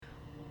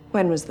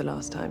When was the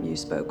last time you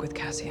spoke with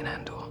Cassian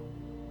Andor?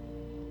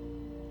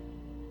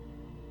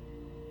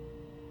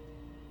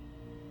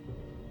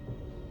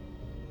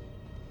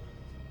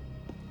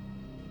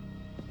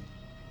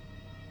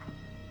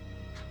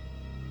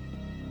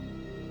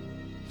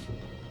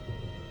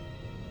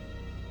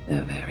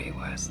 The very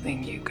worst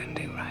thing you can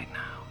do right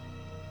now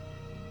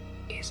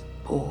is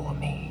bore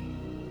me.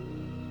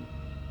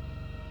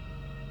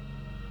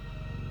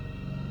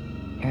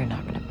 You're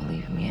not gonna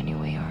believe me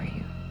anyway, are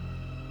you?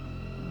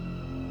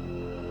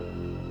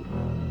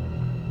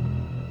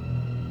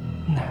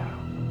 No.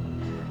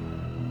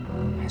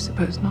 I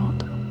suppose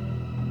not.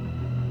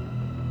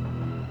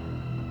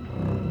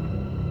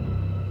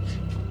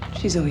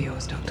 She's all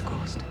yours, Dr.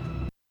 Gorst.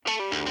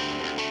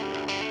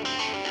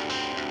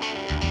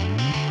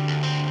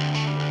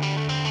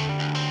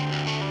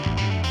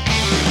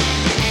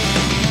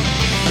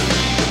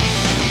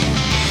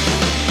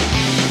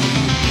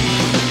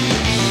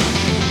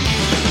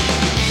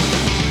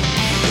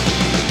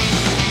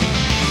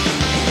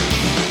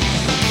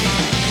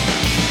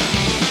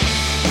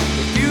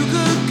 You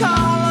could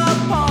call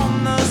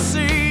upon the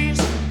seas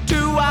to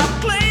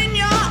outclean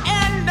your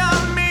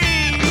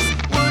enemies.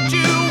 Would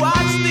you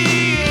watch the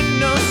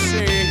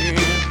innocent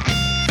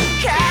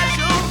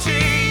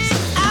casualties?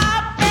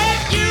 I bet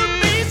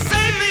you'd be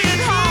safely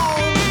at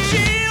home,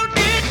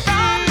 shielded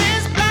from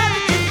this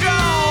bloody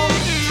drone,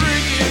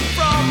 drinking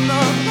from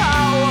the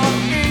power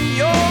in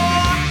your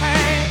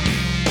hand,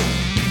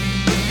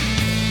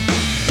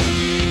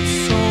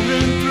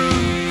 soaring through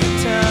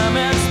time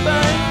and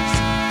space.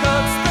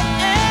 Cuts the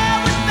air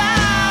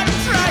without a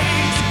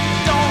trace.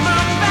 Don't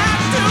look back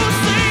to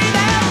see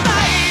their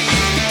face.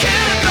 The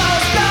killer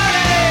goes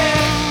dirty.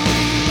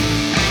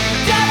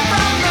 Death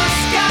from the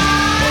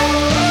sky.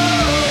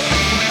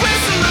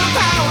 Whistle of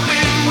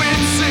howling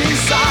wind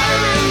sings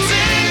sirens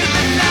into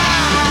the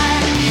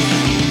night.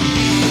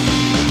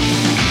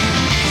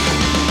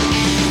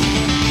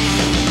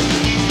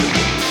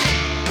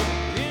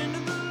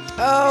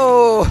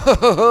 Oh, ho,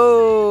 ho,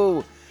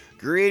 ho.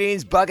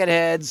 Greetings,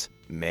 Bucketheads.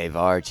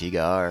 Mavar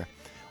Tigar.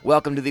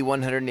 Welcome to the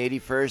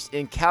 181st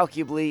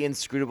incalculably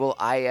inscrutable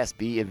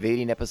ISB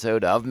evading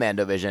episode of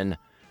Mandovision.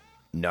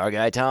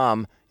 Nargai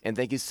Tom, and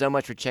thank you so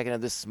much for checking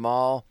out this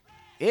small,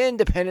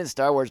 independent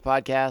Star Wars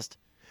podcast.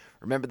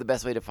 Remember, the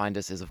best way to find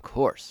us is, of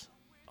course,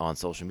 on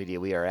social media.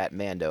 We are at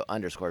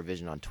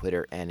Mando_Vision on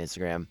Twitter and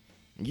Instagram.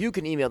 You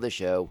can email the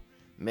show,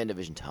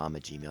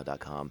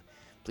 mandovisiontom@gmail.com.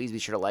 Please be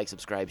sure to like,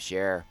 subscribe,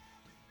 share,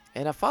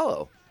 and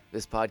follow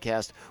this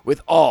podcast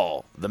with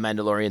all the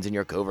Mandalorians in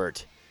your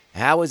covert.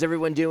 How is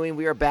everyone doing?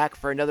 We are back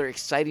for another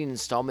exciting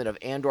installment of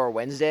Andor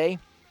Wednesday,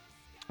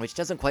 which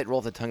doesn't quite roll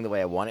off the tongue the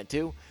way I want it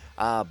to,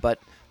 but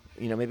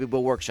maybe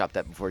we'll workshop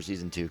that before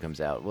season 2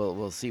 comes out.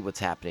 We'll see what's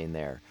happening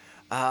there.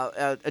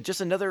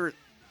 Just another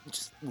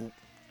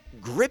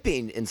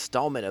gripping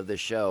installment of the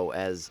show.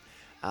 As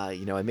I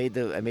made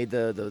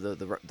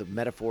the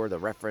metaphor, the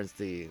reference,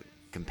 the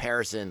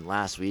comparison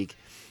last week,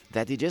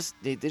 that they just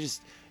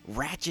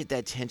ratchet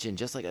that tension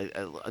just like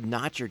a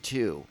notch or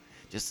two,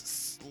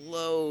 just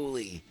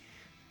slowly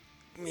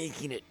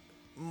making it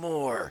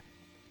more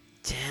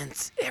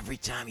tense every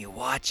time you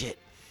watch it.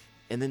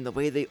 And then the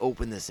way they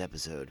open this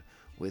episode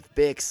with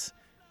Bix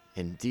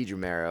and Dedra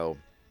Meero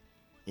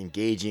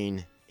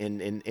engaging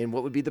in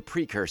what would be the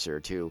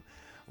precursor to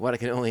what I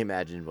can only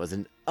imagine was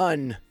an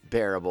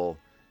unbearable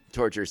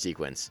torture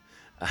sequence.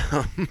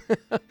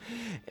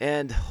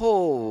 And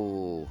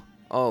oh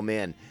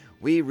man,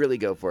 we really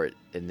go for it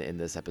in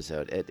this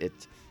episode. It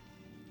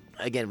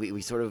again, we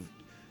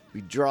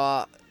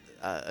draw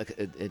a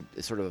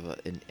sort of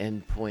an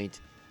end point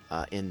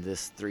in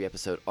this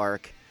 3-episode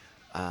arc,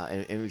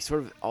 and we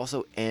sort of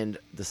also end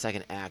the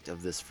second act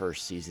of this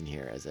first season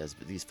here, as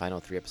these final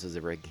 3 episodes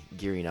that we're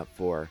gearing up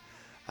for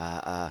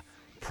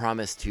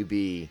promise to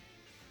be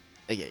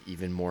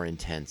even more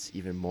intense,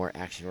 even more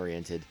action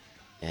oriented,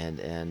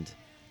 and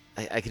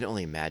I can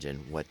only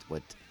imagine what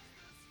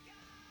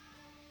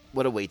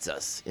awaits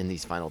us in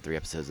these final 3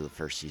 episodes of the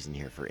first season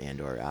here for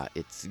Andor.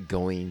 It's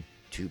going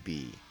to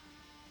be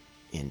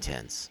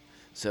intense.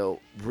 So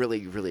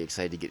really, really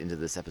excited to get into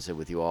this episode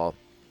with you all.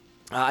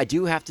 I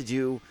do have to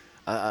do.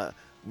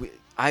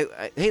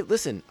 Hey,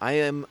 listen. I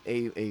am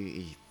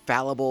a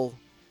fallible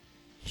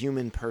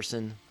human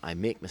person. I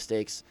make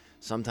mistakes.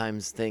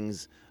 Sometimes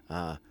things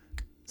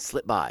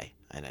slip by,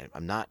 and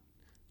I'm not.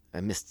 I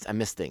miss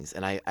things,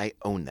 and I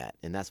own that,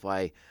 and that's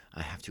why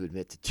I have to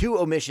admit to 2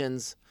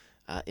 omissions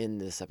in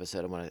this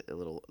episode. I want a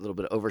little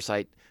bit of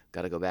oversight.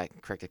 Got to go back and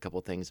correct a couple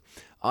of things.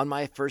 On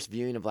my first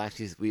viewing of last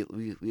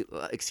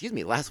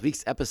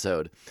week's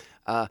episode,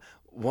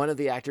 one of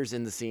the actors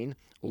in the scene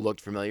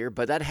looked familiar,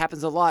 but that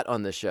happens a lot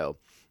on this show.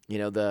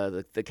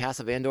 The cast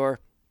of Andor,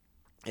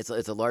 it's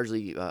a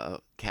largely a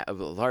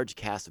large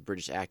cast of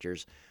British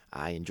actors.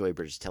 I enjoy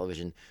British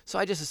television, so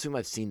I just assume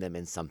I've seen them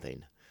in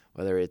something,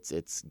 whether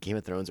it's Game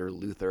of Thrones or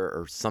Luther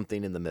or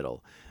something in the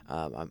middle.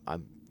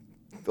 I'm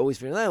always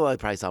feeling, I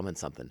probably saw him in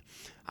something.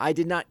 I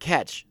did not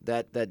catch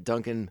that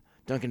Duncan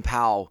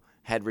Powell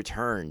had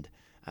returned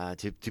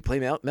to play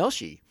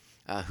Melshi.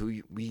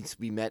 who we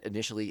met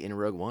initially in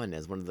Rogue One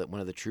as one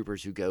of the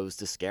troopers who goes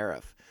to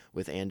Scarif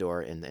with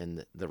Andor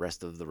and the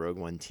rest of the Rogue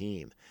One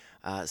team.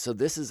 So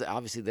this is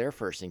obviously their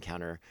first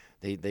encounter.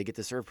 They get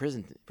to serve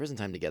prison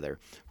time together,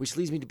 which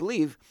leads me to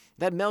believe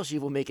that Melshi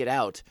will make it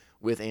out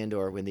with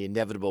Andor when the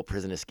inevitable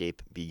prison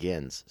escape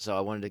begins. So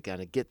I wanted to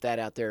kind of get that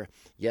out there.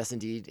 Yes,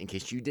 indeed, in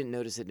case you didn't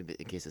notice it,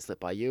 in case it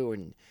slipped by you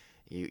and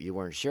you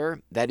weren't sure,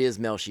 that is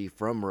Melshi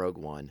from Rogue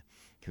One,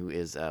 who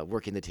is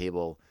working the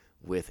table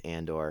with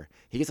Andor.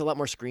 He gets a lot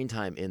more screen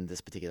time in this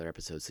particular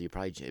episode, so it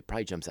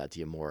probably jumps out to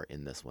you more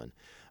in this one,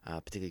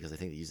 particularly because I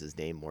think they use his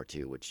name more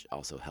too, which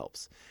also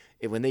helps.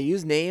 When they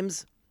use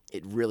names,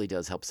 it really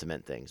does help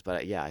cement things.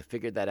 But yeah, I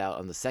figured that out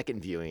on the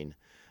second viewing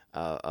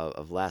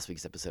of last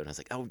week's episode, and I was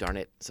like, oh, darn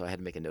it. So I had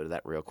to make a note of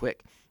that real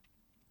quick.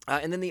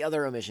 And then the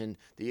other omission,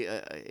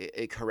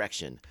 a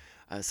correction.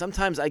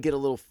 Sometimes I get a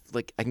little,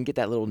 I can get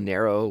that little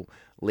narrow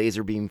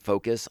laser beam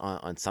focus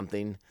on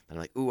something. And I'm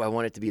like, ooh, I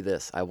want it to be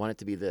this. I want it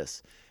to be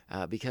this.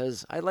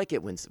 Because I like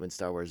it when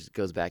Star Wars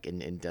goes back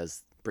and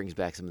brings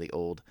back some of the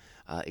old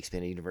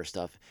expanded universe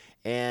stuff.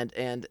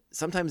 And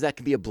sometimes that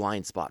can be a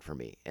blind spot for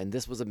me. And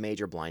this was a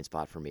major blind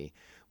spot for me.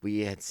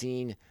 We had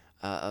seen,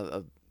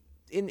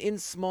 in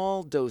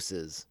small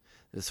doses,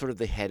 sort of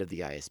the head of the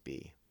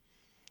ISB.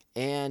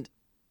 And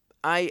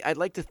I'd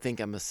like to think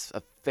I'm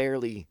a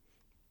fairly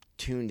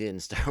tuned in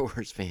Star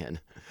Wars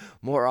fan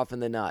more often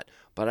than not,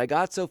 but I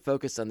got so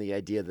focused on the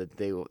idea that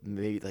they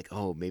maybe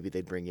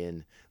they'd bring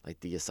in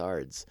like the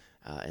Yasards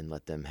and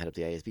let them head up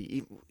the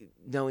ISB,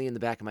 knowing in the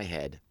back of my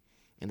head,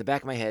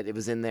 it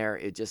was in there.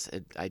 I just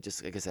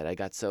like I said, I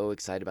got so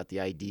excited about the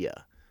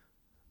idea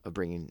of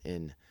bringing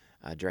in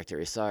Director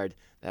Yasard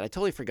that I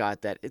totally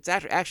forgot that it's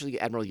actually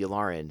Admiral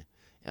Yularen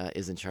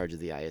is in charge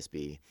of the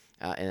ISB,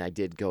 and I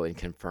did go and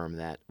confirm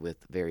that with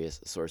various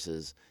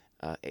sources,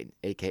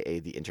 aka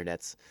the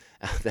internets,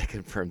 that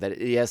confirmed that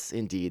yes,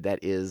 indeed, that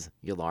is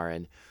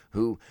Yularen,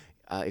 who,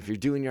 if you're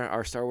doing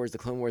our Star Wars: The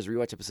Clone Wars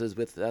rewatch episodes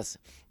with us,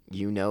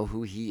 you know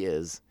who he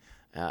is,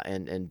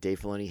 and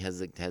Dave Filoni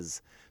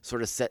has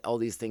sort of set all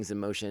these things in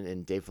motion,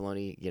 and Dave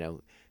Filoni,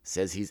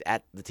 says he's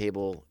at the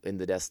table in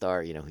the Death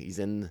Star, he's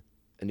in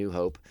A New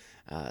Hope,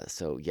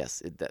 so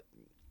yes,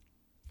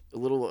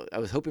 I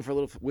was hoping for a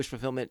little wish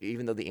fulfillment,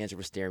 even though the answer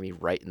was staring me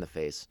right in the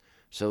face.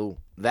 So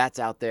that's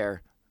out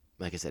there.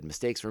 Like I said,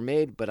 mistakes were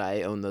made, but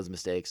I own those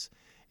mistakes.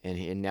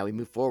 And now we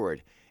move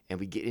forward and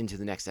we get into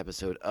the next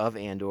episode of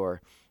Andor,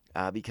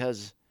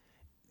 because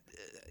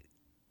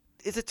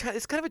it's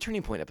kind of a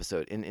turning point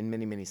episode in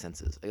many, many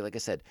senses. Like I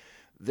said,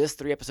 this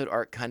 3-episode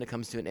arc kind of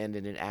comes to an end,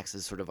 and it acts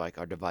as sort of like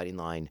our dividing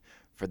line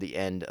for the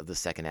end of the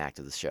second act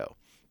of the show.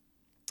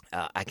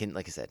 I can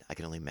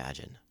only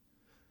imagine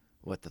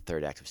what the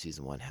third act of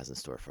season 1 has in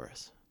store for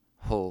us.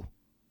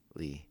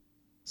 Holy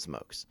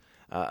smokes.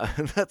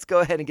 Let's go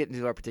ahead and get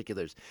into our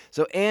particulars.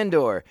 So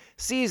Andor,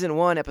 season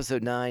 1,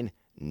 episode 9,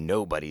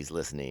 Nobody's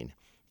Listening.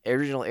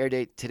 Original air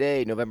date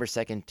today, November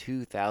 2nd,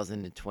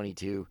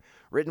 2022.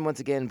 Written once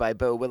again by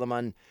Beau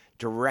Willimon,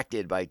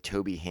 directed by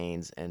Toby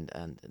Haynes, and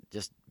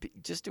just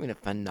doing a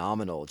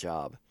phenomenal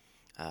job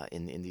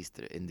in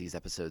these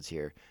episodes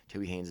here.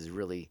 Toby Haynes is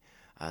really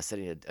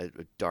setting a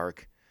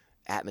dark,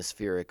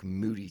 atmospheric,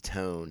 moody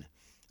tone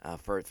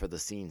for the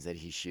scenes that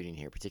he's shooting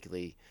here,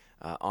 particularly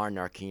on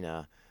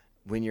Narkina,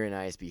 when you're in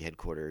ISB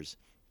headquarters.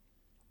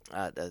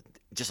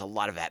 Just a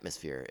lot of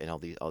atmosphere in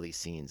all these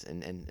scenes,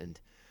 and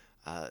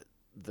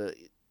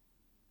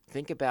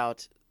think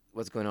about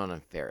what's going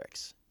on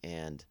Ferrix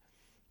and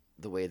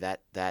the way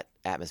that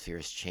atmosphere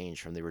has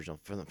changed from the original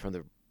from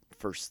the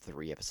first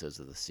 3 episodes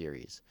of the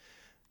series.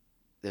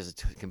 There's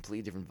a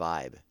completely different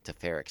vibe to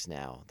Ferrix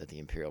now that the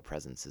Imperial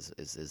presence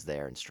is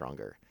there and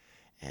stronger,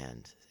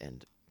 and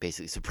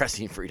basically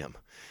suppressing freedom.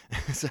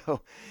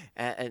 So,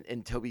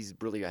 and Toby's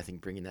really, I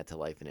think, bringing that to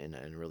life in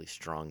a really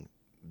strong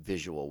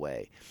visual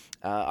way.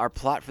 Our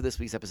plot for this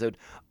week's episode: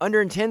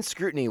 under intense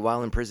scrutiny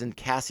while in prison,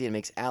 Cassian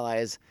makes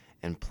allies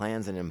and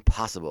plans an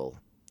impossible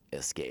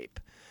escape.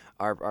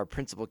 Our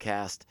principal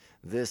cast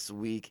this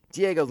week: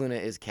 Diego Luna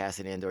is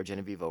Cassian Andor,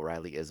 Genevieve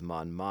O'Reilly is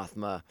Mon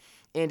Mothma,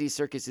 Andy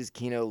Serkis is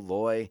Kino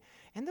Loy,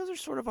 and those are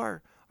sort of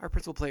our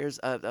principal players.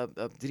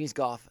 Denise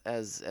Goff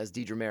as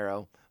Deidre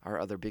Marrow, our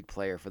other big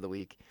player for the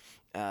week,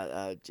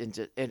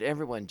 and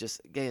everyone just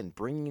again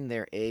bringing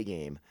their A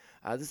game.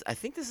 I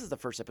think this is the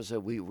first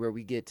episode where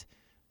we get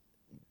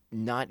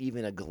not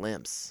even a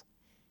glimpse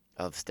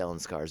of Stellan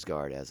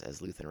Skarsgård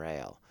as Luthen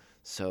Rael.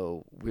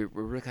 So we're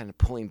really kind of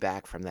pulling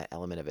back from that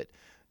element of it,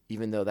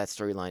 even though that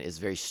storyline is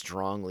very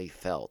strongly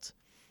felt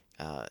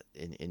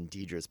in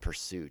Deidre's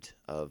pursuit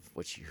of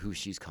who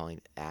she's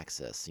calling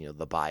Axis.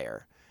 The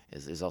buyer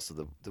is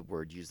also the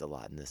word used a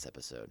lot in this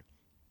episode.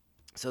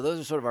 So those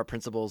are sort of our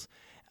principles,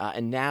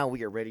 and now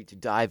we are ready to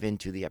dive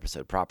into the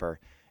episode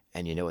proper,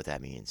 and you know what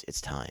that means.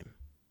 It's time.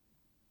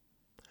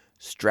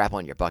 Strap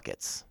on your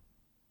buckets.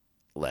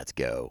 Let's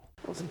go.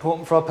 What's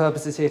important for our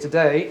purposes here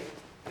today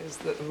is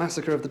that the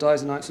massacre of the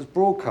Dizenites was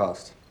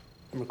broadcast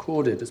and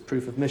recorded as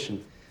proof of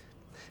mission.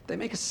 They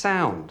make a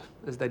sound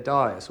as they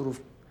die, a sort of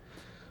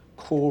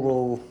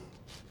choral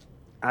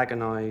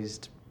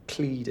agonized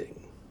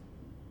pleading.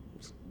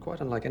 It's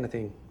quite unlike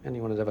anything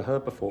anyone had ever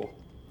heard before.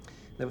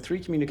 There were 3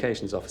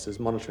 communications officers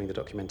monitoring the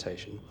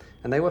documentation,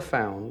 and they were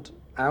found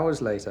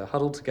hours later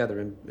huddled together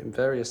in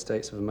various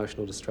states of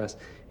emotional distress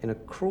in a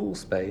crawl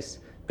space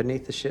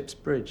beneath the ship's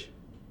bridge.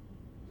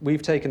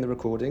 We've taken the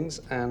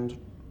recordings and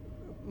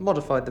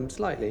modified them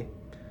slightly,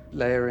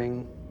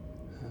 layering,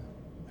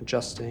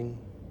 adjusting,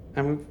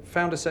 and we've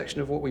found a section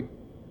of what we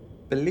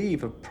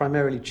believe are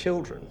primarily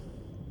children,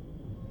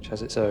 which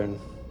has its own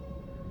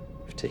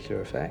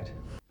particular effect.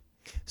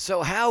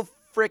 So how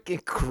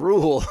freaking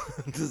cruel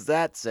does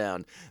that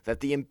sound? That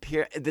the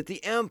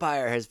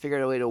Empire has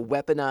figured out a way to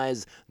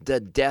weaponize the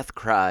death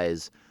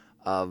cries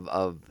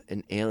of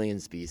an alien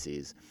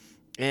species,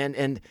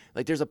 and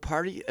like there's a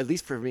party, at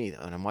least for me,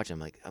 when I'm watching,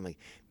 I'm like,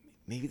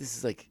 maybe this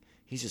is like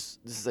this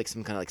is like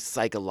some kind of like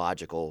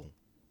psychological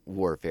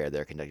warfare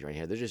they're conducting right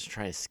here. They're just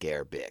trying to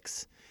scare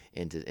Bix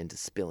into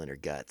spilling her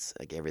guts,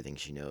 like everything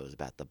she knows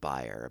about the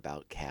buyer,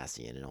 about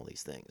Cassian, and all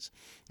these things.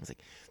 It's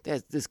like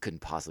this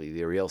couldn't possibly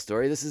be a real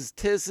story. This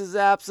is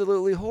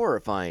absolutely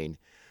horrifying.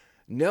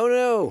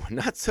 No,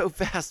 not so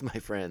fast, my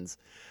friends.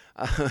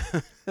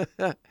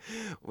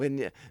 When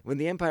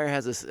the Empire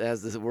has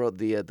this world,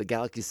 the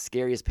galaxy's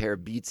scariest pair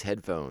of Beats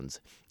headphones,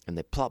 and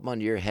they plop them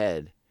onto your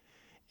head,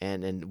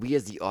 and we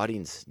as the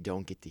audience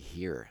don't get to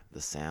hear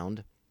the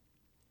sound.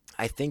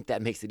 I think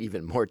that makes it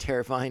even more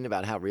terrifying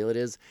about how real it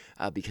is,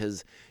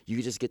 because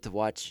you just get to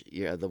watch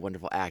the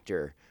wonderful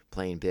actor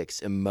playing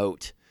Bix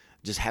emote,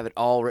 just have it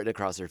all written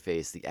across her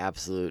face, the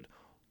absolute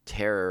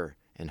terror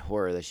and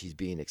horror that she's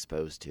being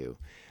exposed to.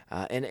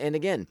 And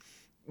again,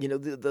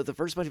 the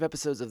first bunch of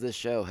episodes of this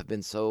show have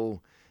been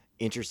so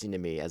interesting to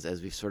me as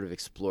we've sort of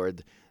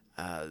explored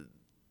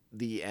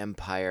the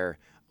Empire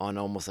on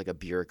almost like a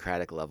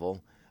bureaucratic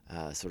level.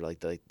 Sort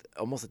of like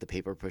almost like the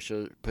paper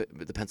pushers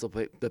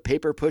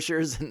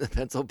and the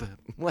pencil,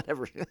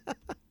 whatever,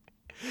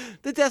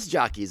 the desk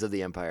jockeys of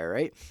the Empire,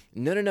 right?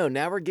 No.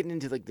 Now we're getting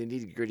into like the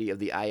nitty gritty of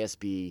the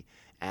ISB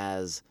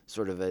as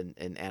sort of an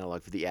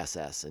analog for the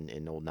SS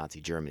in old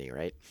Nazi Germany,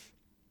 right?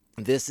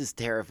 This is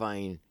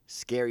terrifying,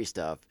 scary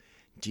stuff.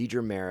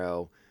 Deidre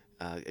Marrow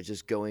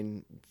just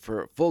going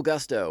for full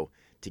gusto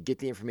to get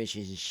the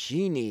information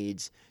she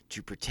needs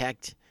to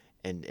protect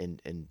and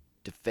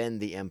defend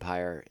the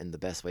Empire in the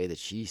best way that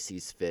she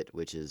sees fit,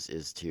 which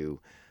is to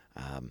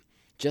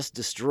just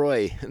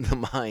destroy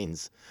the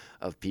minds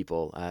of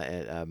people.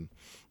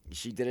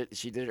 She did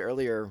it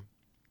earlier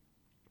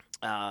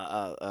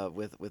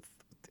with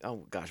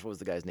oh gosh, what was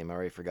the guy's name? I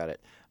already forgot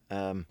it.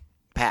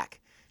 Pac.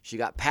 She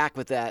got Pac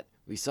with that.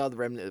 We saw the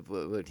remnant of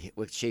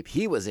what shape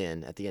he was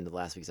in at the end of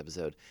last week's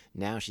episode.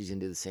 Now she's going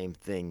to do the same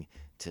thing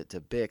to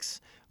Bix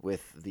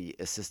with the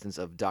assistance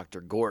of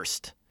Dr.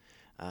 Gorst.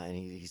 And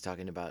he's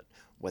talking about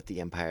what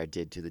the Empire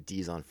did to the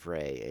Dizon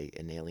Frey,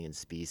 an alien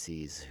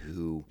species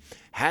who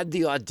had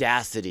the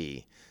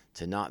audacity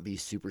to not be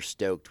super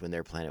stoked when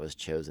their planet was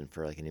chosen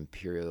for like an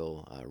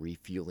Imperial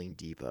refueling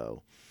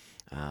depot.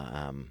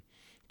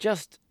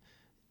 Just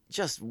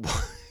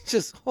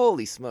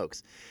holy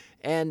smokes.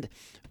 And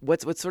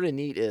what's sort of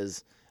neat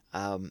is,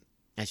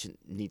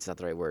 neat's not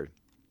the right word,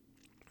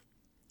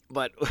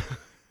 but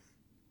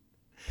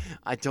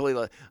I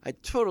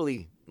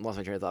totally lost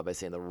my train of thought by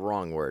saying the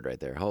wrong word right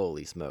there.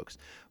 Holy smokes.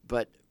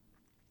 But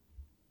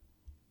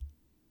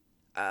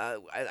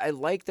I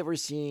like that we're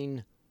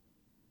seeing,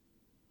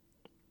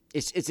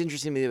 it's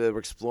interesting to me that we're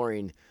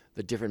exploring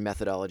the different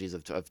methodologies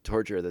of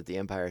torture that the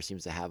Empire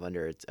seems to have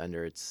under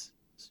its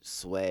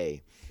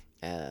sway.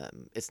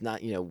 It's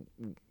not,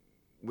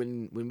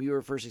 when we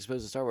were first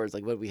exposed to Star Wars,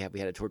 like what did we have? We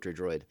had a torture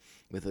droid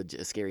with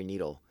a scary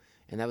needle.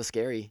 And that was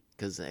scary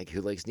because like,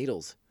 who likes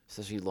needles?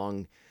 Especially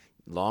long,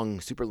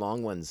 super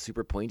long ones,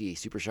 super pointy,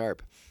 super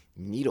sharp.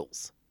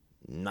 Needles,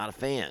 not a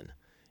fan.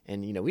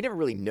 And, we never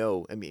really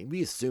know. I mean,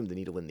 we assumed the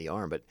needle went in the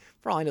arm, but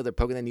for all I know, they're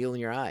poking that needle in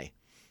your eye.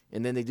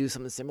 And then they do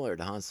something similar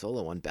to Han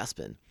Solo on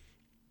Bespin.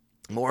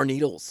 More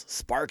needles,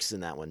 sparks in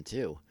that one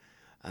too.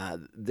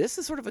 This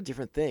is sort of a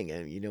different thing.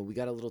 And, we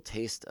got a little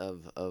taste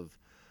of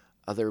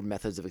other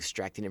methods of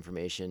extracting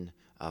information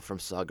from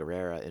Saw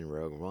Gerrera in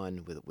Rogue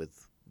One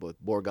with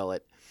Bor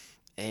Gullet.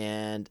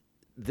 And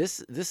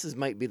this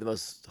might be the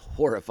most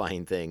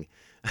horrifying thing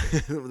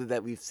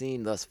that we've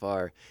seen thus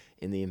far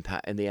in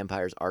the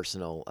Empire's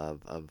arsenal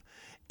of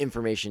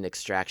information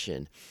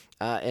extraction.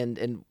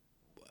 And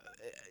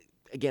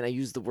again, I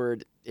use the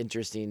word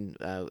interesting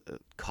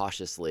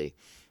cautiously,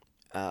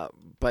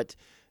 but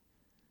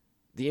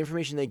the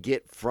information they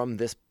get from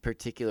this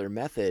particular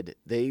method,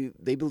 they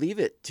believe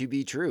it to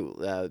be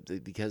true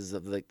because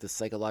of the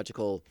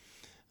psychological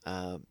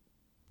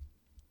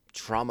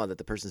trauma that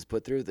the person's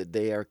put through, that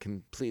they are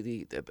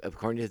completely,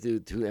 according to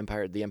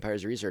the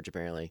Empire's research,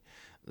 apparently,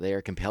 they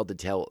are compelled to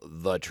tell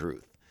the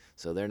truth.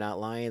 So they're not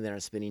lying, they're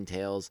not spinning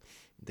tales.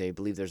 They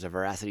believe there's a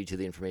veracity to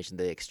the information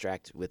they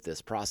extract with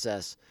this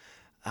process.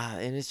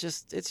 And it's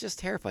just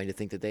terrifying to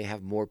think that they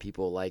have more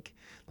people like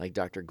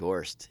Dr.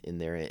 Gorst in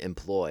their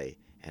employ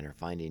and are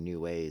finding new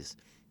ways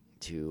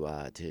to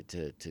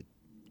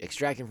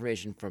extract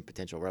information from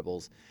potential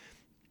rebels.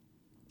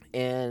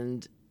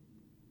 And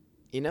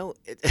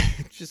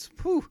it just,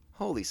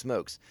 holy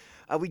smokes.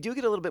 We do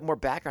get a little bit more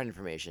background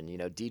information.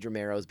 Deidre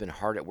Marrow has been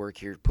hard at work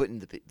here, putting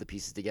the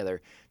pieces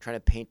together, trying to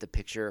paint the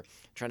picture,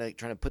 trying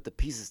to put the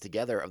pieces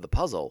together of the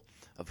puzzle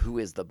of who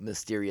is the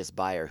mysterious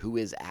buyer, who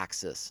is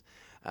Axis.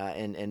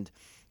 And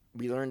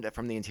we learned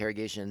from the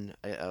interrogation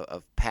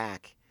of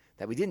Pac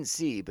that we didn't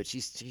see, but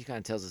she kind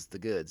of tells us the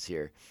goods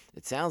here.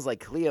 It sounds like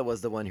Clea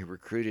was the one who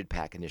recruited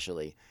Pac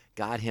initially,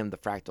 got him the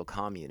fractal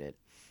comm unit.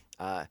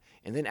 And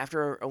then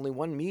after only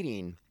one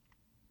meeting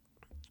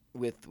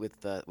with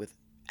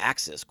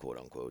Axis, quote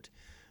unquote,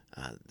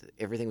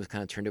 everything was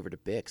kind of turned over to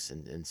Bix,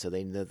 and so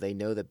they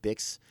know that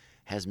Bix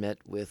has met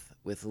with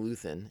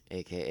Luthen,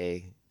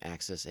 aka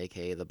Axis,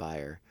 aka the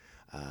buyer,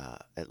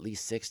 at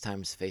least 6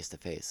 times face to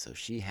face. So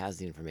she has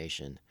the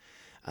information,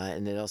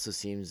 and it also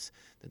seems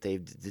that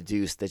they've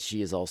deduced that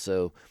she is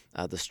also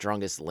the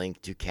strongest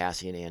link to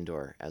Cassian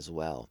Andor as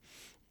well.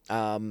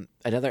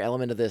 Another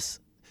element of this,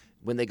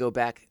 when they go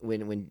back,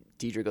 when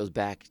Deidre goes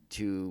back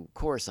to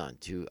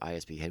Coruscant, to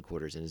ISB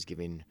headquarters, and is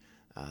giving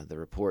the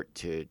report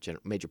to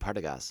Major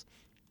Partagas,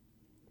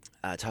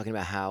 talking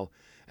about how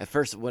at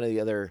first one of the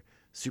other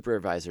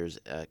supervisors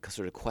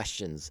sort of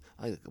questions,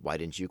 like, why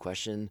didn't you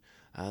question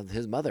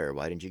his mother?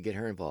 Why didn't you get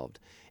her involved?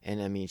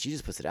 And I mean, she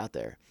just puts it out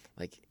there.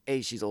 Like,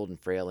 A, she's old and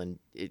frail, and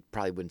it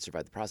probably wouldn't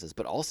survive the process.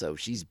 But also,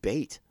 she's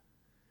bait.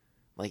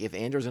 Like, if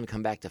Andor's going to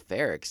come back to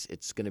Ferrix,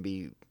 it's going to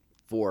be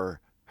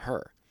for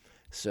her.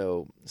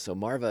 So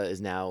Marva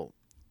is now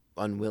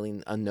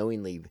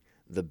unknowingly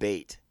the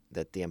bait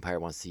that the Empire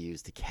wants to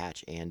use to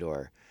catch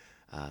Andor,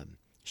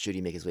 should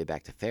he make his way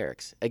back to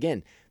Ferrix.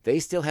 Again, they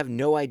still have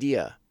no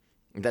idea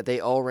that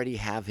they already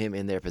have him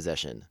in their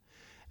possession.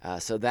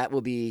 So that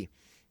will be...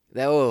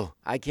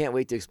 I can't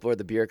wait to explore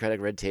the bureaucratic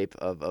red tape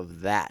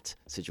of that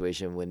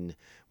situation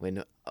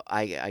when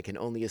I can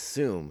only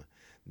assume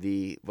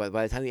by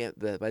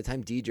the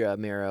time Deidre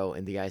Marrow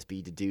and the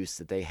ISB deduce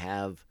that they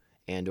have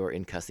Andor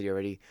in custody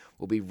already,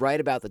 will be right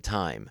about the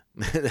time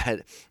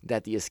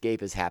that the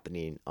escape is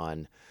happening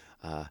on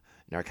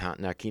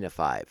Narkina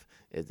 5.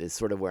 It's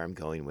sort of where I'm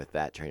going with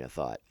that train of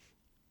thought.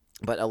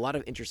 But a lot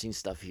of interesting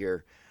stuff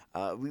here.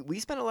 We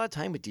spent a lot of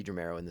time with Deidre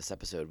Marrow in this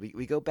episode.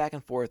 We go back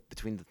and forth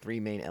between the 3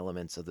 main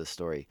elements of the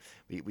story.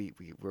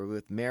 We're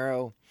with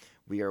Marrow.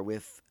 We are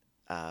with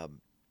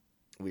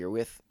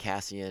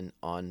Cassian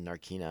on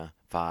Narkina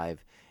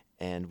 5,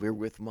 and we're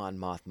with Mon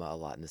Mothma a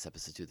lot in this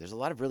episode too. There's a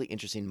lot of really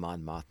interesting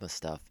Mon Mothma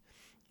stuff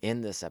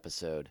in this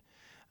episode,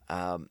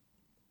 and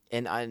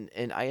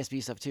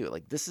ISB stuff too.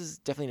 Like, this is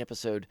definitely an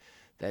episode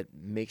that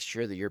makes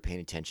sure that you're paying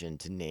attention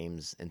to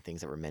names and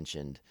things that were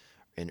mentioned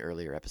in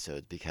earlier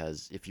episodes,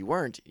 because if you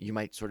weren't, you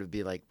might sort of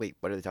be like, wait,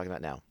 what are they talking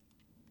about now?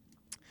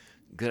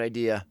 Good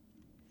idea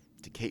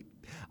to keep...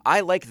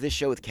 I like this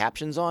show with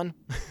captions on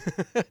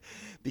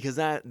because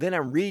then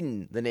I'm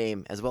reading the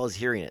name as well as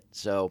hearing it,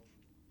 so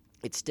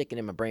it's sticking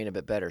in my brain a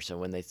bit better. So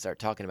when they start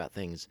talking about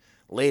things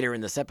later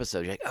in this episode,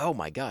 you're like, oh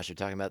my gosh, they're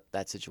talking about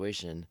that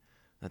situation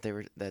that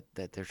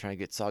they're trying to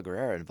get Saw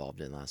Gerrera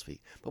involved in last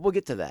week. But we'll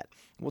get to that.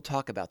 We'll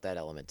talk about that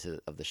element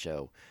of the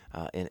show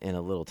in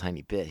a little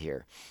tiny bit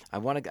here. I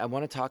want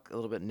to talk a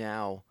little bit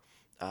now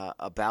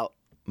about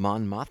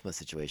Mon Mothma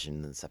situation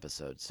in this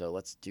episode. So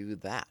let's do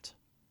that.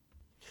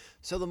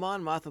 So the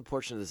Mon Mothma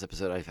portion of this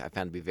episode I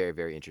found to be very,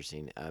 very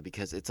interesting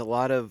because it's a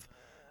lot of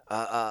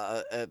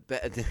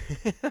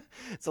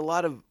it's a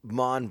lot of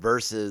Mon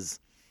versus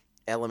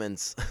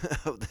elements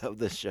of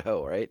the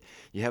show, right?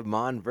 You have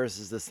Mon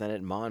versus the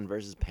Senate, Mon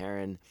versus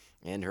Perrin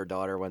and her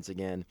daughter once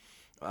again,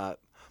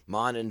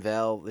 Mon and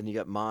Vel, then you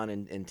got Mon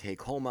and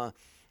Take Homa.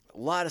 A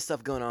lot of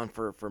stuff going on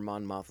for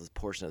Mon Mothma's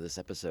portion of this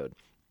episode.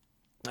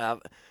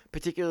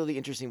 Particularly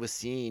interesting was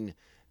seeing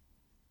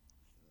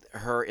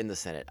her in the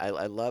Senate.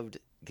 I loved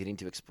getting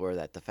to explore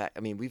that. The fact,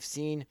 I mean, we've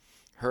seen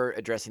her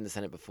addressing the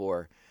Senate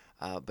before,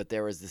 but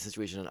there was the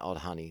situation on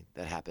Aldhani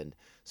that happened.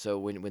 So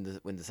when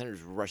the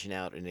senators were rushing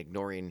out and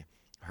ignoring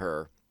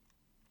her,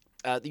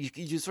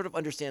 you sort of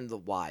understand the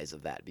whys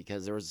of that,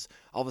 because there was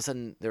all of a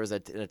sudden there was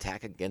an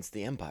attack against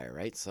the Empire,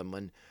 right?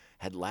 Someone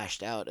had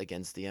lashed out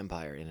against the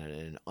Empire in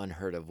an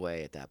unheard of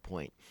way at that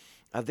point.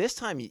 This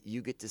time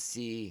you get to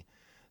see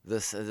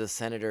the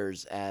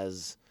senators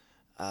as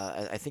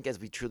I think as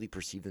we truly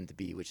perceive them to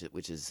be,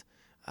 which is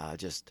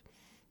just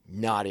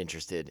not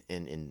interested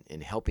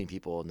in helping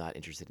people, not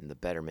interested in the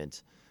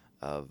betterment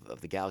of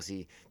the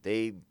galaxy.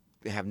 They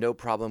have no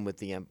problem with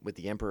the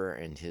Emperor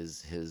and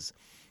his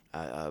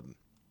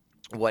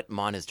what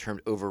Mon has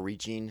termed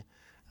overreaching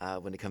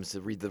when it comes to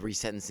the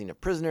resentencing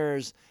of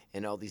prisoners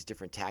and all these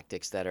different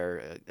tactics that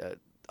are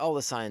all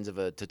the signs of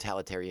a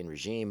totalitarian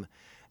regime.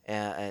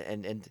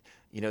 And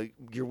you know,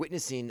 you're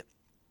witnessing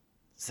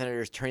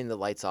senators turning the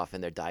lights off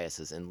in their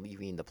dioceses and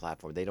leaving the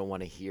platform. They don't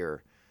want to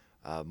hear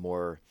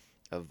more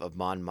of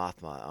Mon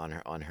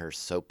Mothma on her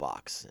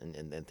soapbox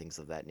and things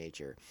of that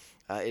nature.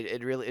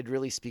 It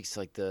really speaks to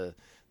like the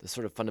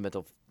sort of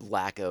fundamental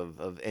lack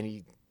of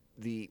any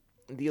the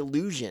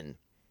illusion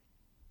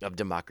of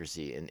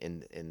democracy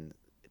in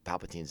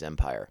Palpatine's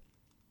empire.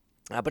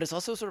 But it's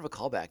also sort of a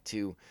callback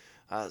to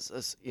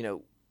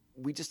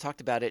We just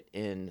talked about it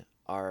in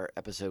our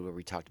episode where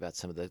we talked about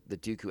some of the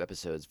Dooku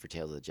episodes for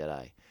Tales of the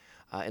Jedi,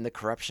 and the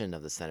corruption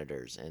of the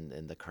senators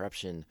and the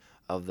corruption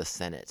of the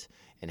Senate,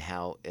 and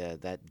how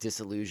that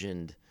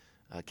disillusioned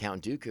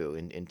Count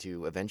Dooku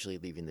into eventually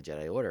leaving the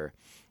Jedi Order,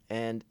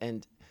 and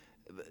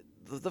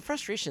the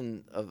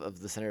frustration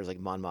of the senators like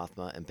Mon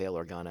Mothma and Bail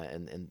Organa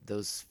and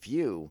those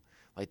few,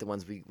 like the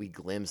ones we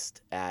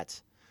glimpsed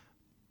at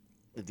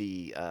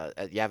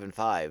Yavin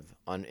 5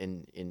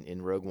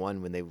 in Rogue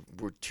One when they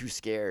were too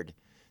scared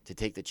to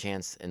take the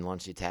chance and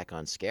launch the attack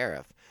on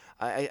Scarif.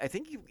 I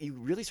think you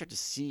really start to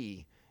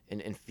see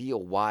and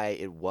feel why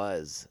it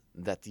was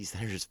that these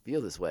senators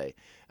feel this way.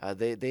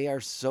 They are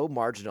so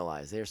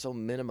marginalized. They are so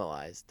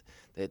minimalized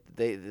that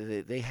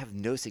they have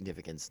no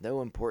significance,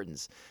 no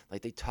importance.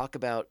 Like they talk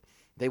about,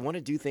 they want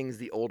to do things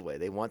the old way.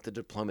 They want the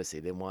diplomacy.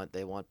 They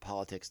want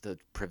politics to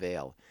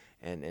prevail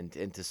and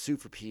to sue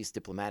for peace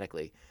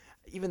diplomatically,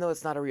 even though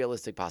it's not a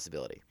realistic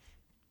possibility.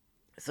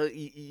 So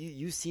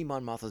you see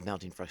Mon Mothma's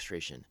mounting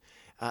frustration,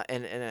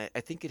 and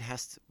I think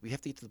we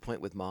have to get to the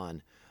point with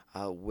Mon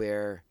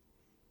where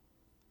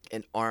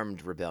an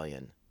armed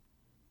rebellion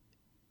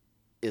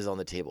is on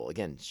the table.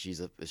 Again,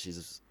 she's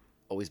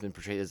always been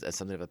portrayed as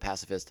something of a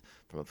pacifist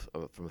from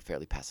a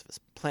fairly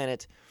pacifist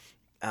planet,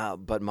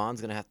 but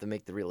Mon's going to have to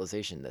make the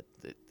realization that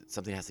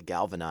something has to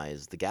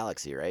galvanize the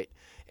galaxy, right?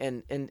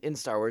 And in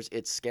Star Wars,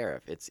 it's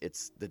Scarif,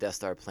 it's the Death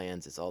Star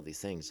plans, it's all these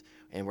things,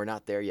 and we're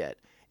not there yet.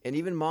 And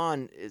even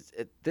Mon is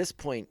at this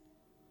point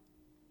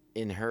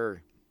in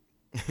her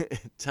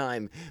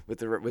time with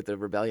the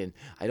rebellion,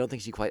 I don't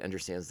think she quite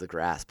understands the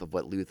grasp of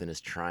what Luthen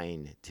is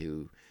trying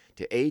to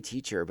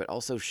teach her, but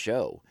also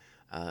show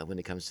when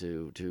it comes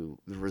to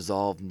the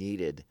resolve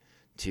needed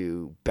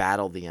to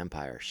battle the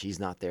Empire. She's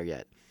not there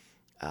yet.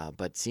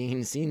 But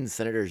seeing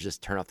senators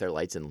just turn off their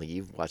lights and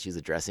leave while she's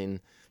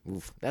addressing,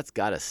 oof, that's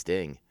gotta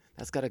sting.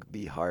 That's gotta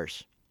be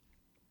harsh.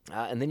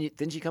 And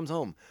then she comes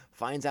home,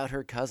 finds out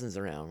her cousin's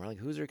around. We're like,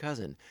 who's her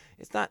cousin?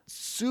 It's not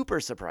super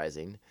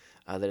surprising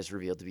that it's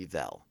revealed to be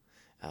Vel.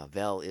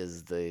 Vel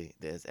is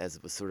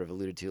as was sort of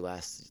alluded to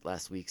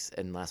last week's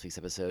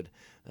episode,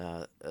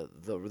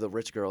 the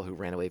rich girl who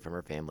ran away from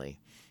her family.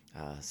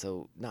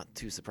 So not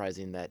too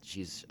surprising that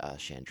she's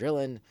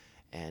Chandrilan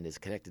and is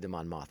connected to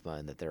Mon Mothma,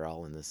 and that they're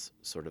all in this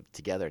sort of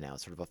together now,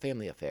 sort of a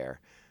family affair,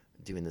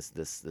 doing this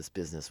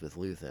business with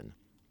Luthen.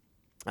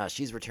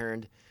 She's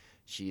returned.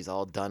 She's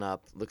all done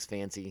up, looks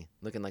fancy,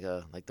 looking like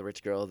the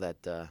rich girl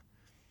that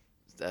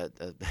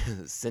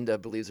Cinda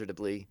believes her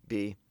to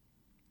be.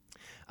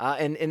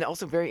 And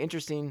also very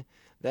interesting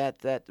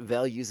that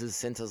Vel uses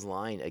Cinta's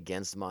line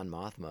against Mon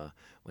Mothma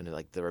when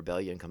like the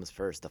rebellion comes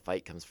first, the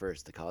fight comes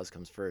first, the cause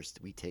comes first,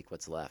 we take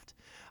what's left.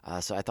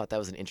 So I thought that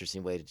was an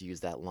interesting way to use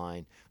that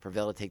line, for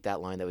Vel to take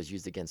that line that was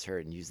used against her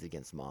and use it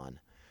against Mon.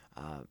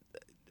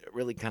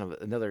 Really kind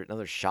of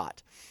another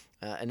shot.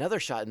 Another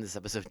shot in this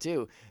episode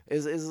too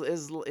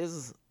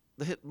is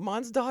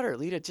Mon's daughter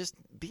Lita just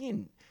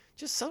being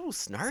just so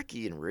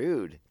snarky and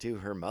rude to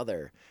her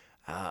mother.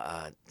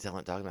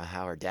 Talking about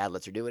how her dad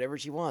lets her do whatever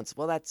she wants.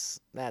 Well, that's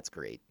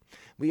great.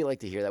 We like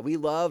to hear that. We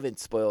love and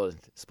spoiled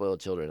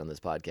children on this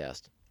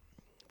podcast.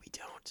 We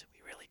don't.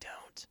 We really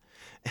don't.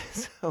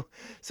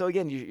 So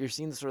again, you're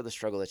seeing the sort of the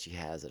struggle that she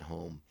has at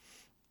home.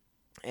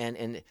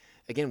 And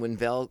again, when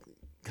Vel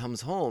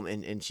comes home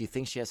and she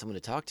thinks she has someone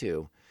to talk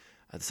to,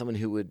 someone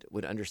who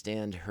would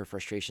understand her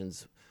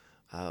frustrations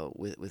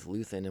with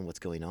Luthen and what's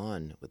going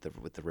on with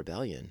the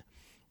rebellion,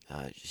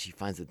 she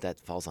finds that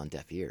falls on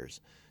deaf ears.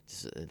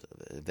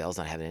 Vel's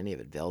not having any of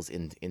it. Vel's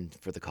in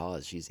for the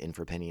cause. She's in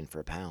for a penny and for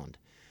a pound.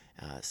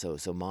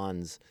 So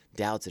Mon's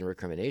doubts and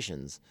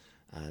recriminations,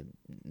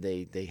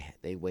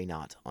 they weigh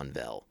not on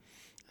Vel.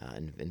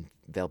 And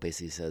Vel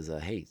basically says,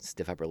 "Hey,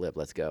 stiff upper lip,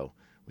 let's go.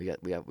 We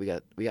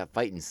got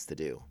fightings to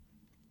do."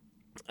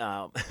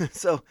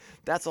 So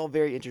that's all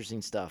very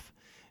interesting stuff.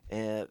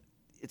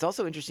 It's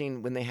also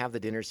interesting when they have the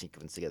dinner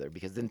sequence together,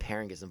 because then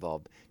Perrin gets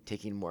involved,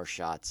 taking more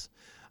shots,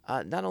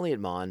 not only at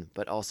Mon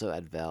but also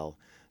at Vel.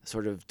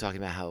 Sort of talking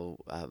about how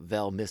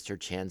Vel missed her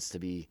chance to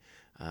be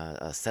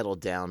settled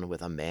down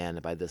with a man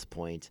by this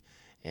point,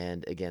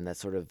 and again,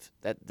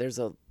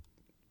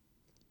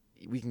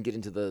 we can get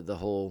into the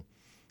whole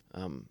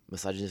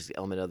misogynistic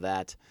element of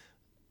that.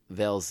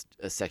 Vel's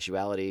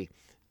sexuality.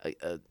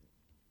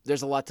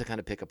 There's a lot to kind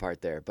of pick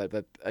apart there,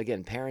 but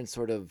again, Perrin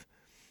sort of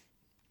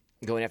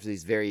going after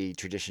these very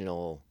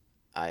traditional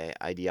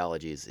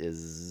ideologies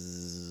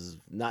is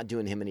not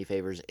doing him any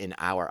favors in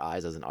our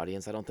eyes as an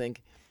audience, I don't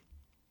think.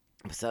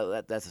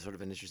 So that's a sort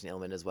of an interesting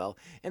element as well.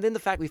 And then the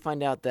fact we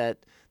find out that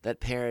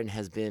Perrin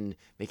has been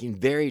making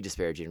very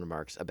disparaging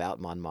remarks about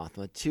Mon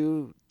Mothma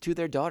to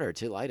their daughter,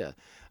 to Lida,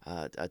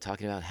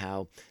 talking about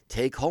how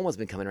Tay Colma's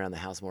been coming around the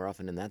house more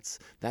often, and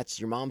that's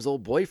your mom's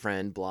old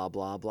boyfriend, blah,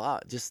 blah, blah.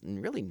 Just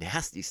really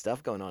nasty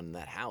stuff going on in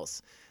that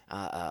house.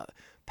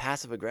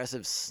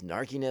 Passive-aggressive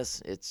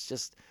snarkiness. It's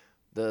just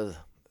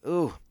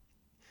ooh.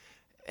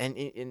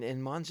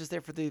 And Mon's just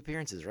there for the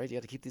appearances, right? You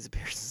got to keep these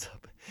appearances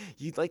up.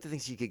 You'd like to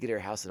think she could get her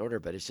house in order,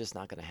 but it's just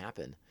not going to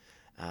happen.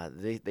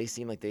 They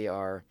seem like they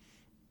are.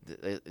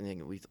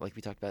 Like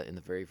we talked about in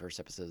the very first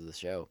episode of the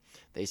show,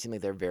 they seem like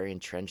they're very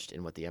entrenched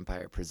in what the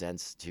Empire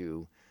presents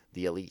to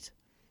the elite.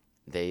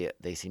 They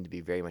seem to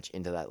be very much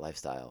into that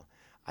lifestyle.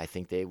 I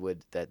think they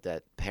would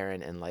that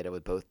Perrin and Lyta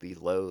would both be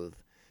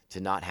loath to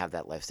not have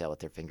that lifestyle at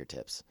their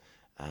fingertips.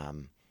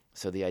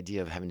 So the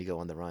idea of having to go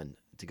on the run,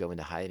 to go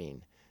into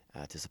hiding,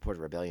 to support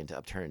a rebellion, to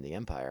upturn the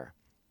Empire,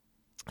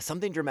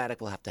 something dramatic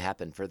will have to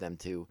happen for them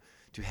to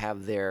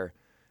have their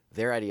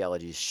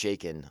ideologies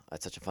shaken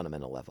at such a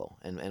fundamental level.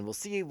 And we'll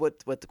see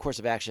what the course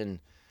of action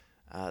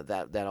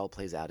that all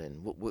plays out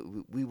in.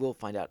 We will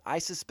find out. I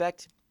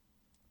suspect,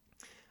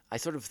 I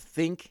sort of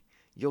think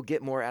you'll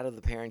get more out of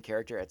the Perrin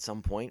character at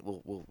some point.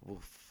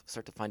 We'll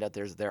start to find out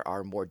there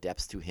are more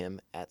depths to him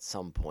at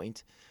some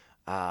point.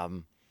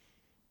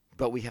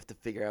 But we have to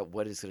figure out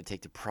what it's going to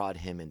take to prod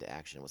him into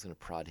action. What's going to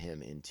prod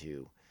him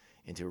into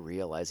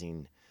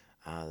realizing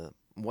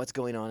what's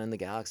going on in the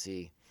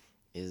galaxy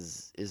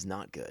is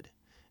not good.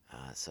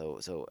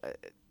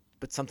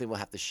 But something will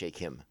have to shake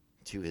him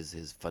to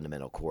his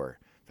fundamental core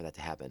for that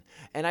to happen.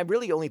 And I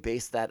really only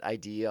base that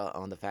idea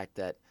on the fact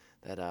that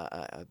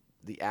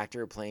the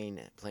actor playing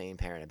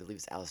Perrin, I believe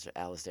it's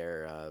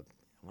Alistair. I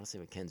want to say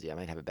Mackenzie. I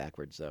might have it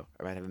backwards though.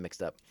 I might have it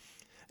mixed up.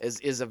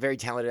 Is a very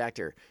talented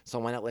actor. So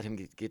why not let him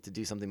get to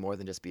do something more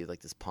than just be like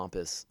this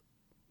pompous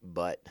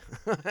butt?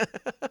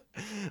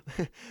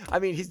 I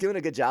mean, he's doing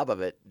a good job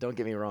of it. Don't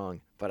get me wrong.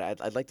 But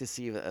I'd like to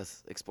see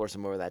us explore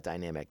some more of that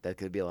dynamic. That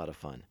could be a lot of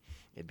fun.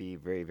 It'd be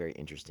very, very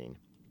interesting.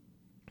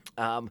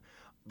 But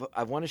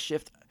I want to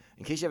shift.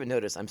 In case you haven't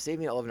noticed, I'm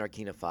saving all of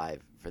Narkina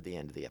 5 for the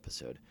end of the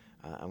episode.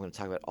 I'm going to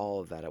talk about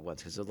all of that at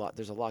once because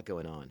there's a lot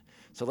going on.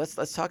 So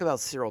let's talk about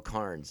Syril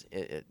Karn's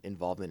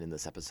involvement in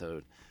this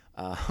episode.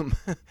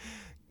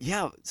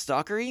 Yeah,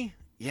 stalkery?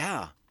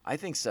 Yeah, I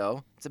think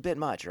so. It's a bit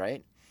much,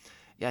 right?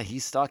 Yeah,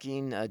 he's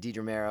stalking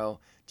Dedra Meero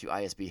to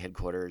ISB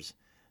headquarters,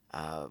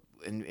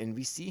 and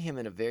we see him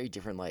in a very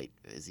different light.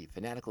 Is he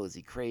fanatical? Is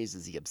he crazed?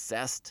 Is he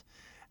obsessed?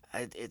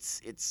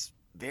 It's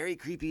very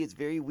creepy. It's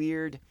very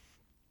weird.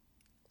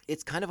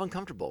 It's kind of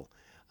uncomfortable,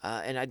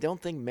 and I don't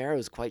think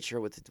Meero's quite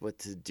sure what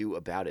to do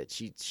about it.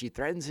 She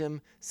threatens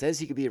him, says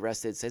he could be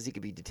arrested, says he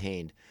could be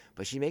detained,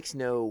 but she makes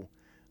no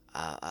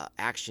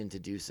action to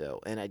do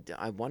so. And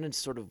I want to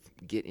sort of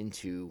get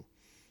into.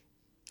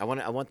 I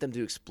want them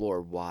to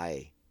explore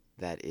why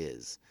that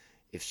is.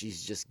 If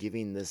she's just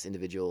giving this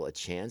individual a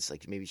chance,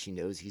 like maybe she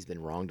knows he's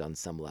been wronged on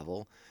some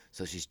level,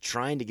 so she's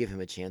trying to give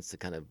him a chance to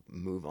kind of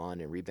move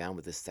on and rebound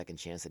with this second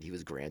chance that he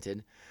was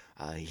granted.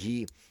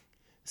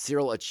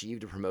 Syril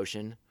achieved a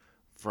promotion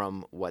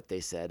from what they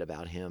said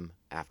about him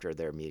after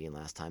their meeting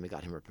last time. It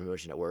got him a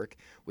promotion at work,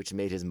 which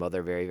made his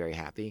mother very, very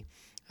happy.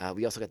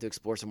 We also got to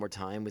explore some more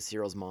time with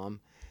Cyril's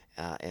mom,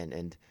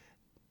 and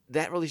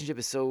that relationship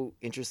is so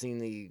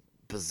interestingly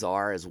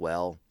bizarre as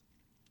well.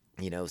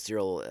 You know,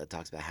 Syril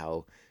talks about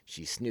how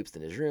she snoops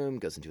in his room,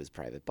 goes into his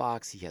private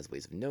box. He has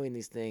ways of knowing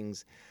these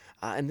things,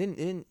 and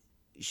then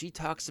she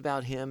talks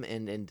about him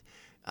and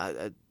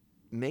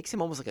makes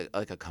him almost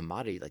like a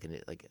commodity,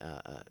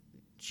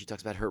 she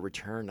talks about her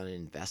return on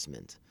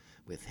investment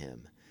with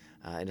him,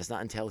 and it's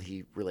not until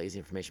he relays the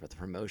information about the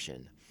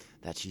promotion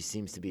that she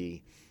seems to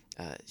be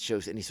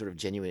shows any sort of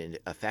genuine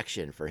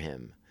affection for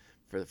him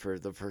for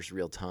the first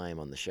real time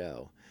on the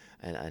show,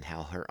 and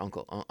how her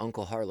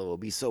Uncle Harlow will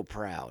be so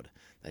proud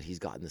that he's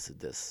gotten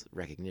this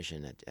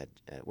recognition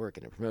at work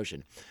and a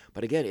promotion.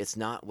 But again, it's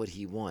not what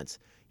he wants.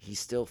 He's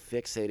still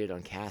fixated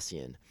on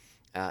Cassian,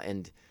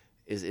 and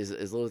is a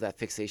little of that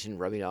fixation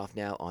rubbing off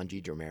now on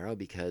Dedra Meero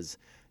because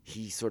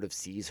he sort of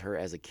sees her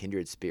as a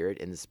kindred spirit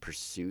in this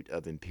pursuit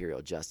of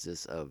imperial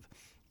justice, of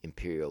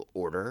imperial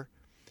order.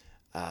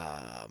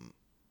 I'm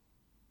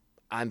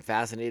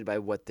fascinated by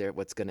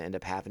what's going to end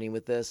up happening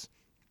with this.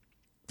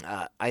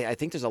 I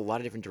think there's a lot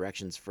of different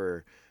directions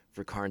for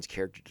Karn's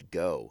character to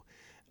go,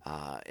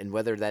 and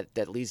whether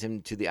that leads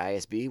him to the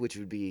ISB, which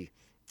would be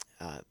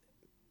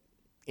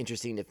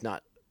interesting if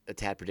not a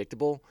tad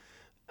predictable,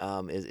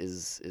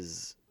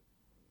 is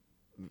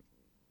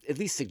at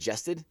least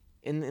suggested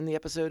in the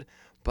episode.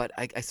 But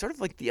I sort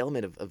of like the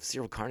element of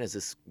Syril Karn as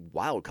this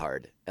wild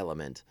card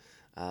element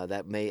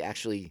that may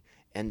actually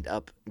end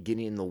up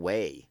getting in the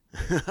way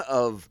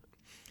of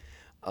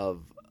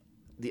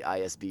the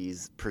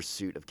ISB's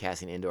pursuit of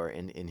Cassian Andor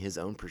and in his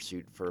own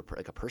pursuit for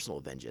like a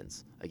personal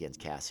vengeance against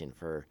Cassian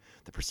for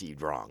the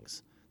perceived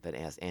wrongs that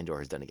Andor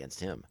has done against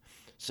him.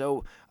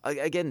 So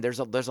again, there's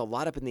a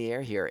lot up in the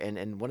air here,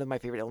 and one of my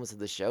favorite elements of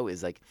the show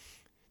is like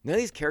none of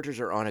these characters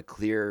are on a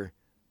clear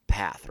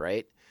path,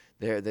 right?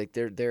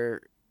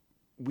 They're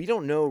we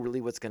don't know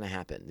really what's going to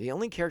happen. The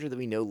only character that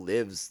we know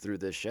lives through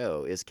this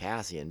show is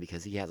Cassian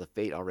because he has a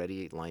fate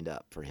already lined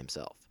up for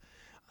himself.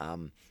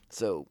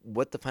 So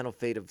what the final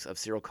fate of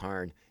Syril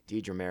Karn,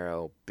 Dedra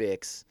Meero,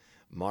 Bix,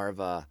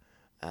 Marva,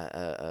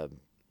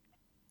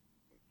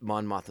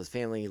 Mon Mothma's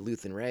family,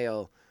 Luthen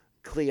Rael,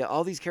 Clea,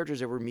 all these characters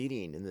that we're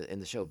meeting in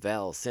the show,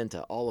 Vel,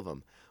 Cinta, all of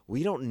them,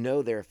 we don't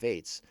know their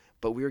fates,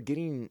 but we're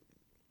getting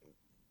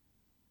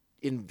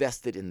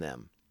invested in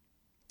them,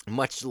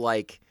 much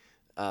like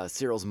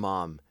Cyril's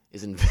mom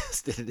is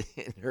invested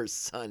in her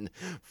son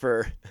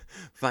for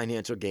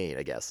financial gain,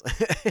 I guess.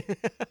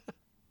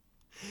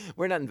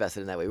 We're not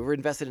invested in that way. We're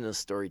invested in a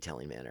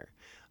storytelling manner.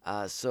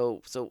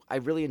 So I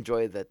really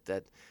enjoy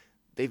that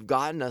they've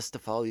gotten us to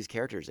follow these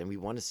characters, and we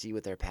want to see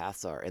what their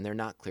paths are. And they're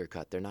not clear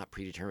cut. They're not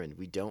predetermined.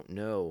 We don't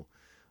know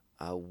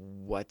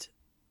what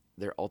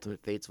their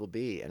ultimate fates will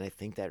be, and I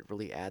think that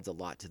really adds a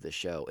lot to the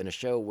show. In a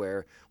show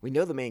where we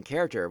know the main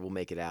character will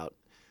make it out,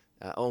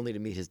 only to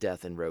meet his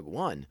death in Rogue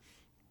One,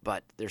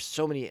 but there's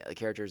so many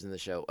characters in the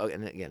show. Oh,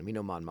 and again, we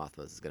know Mon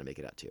Mothma is going to make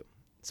it out too.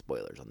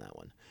 Spoilers on that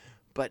one.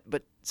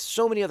 But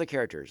so many other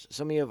characters,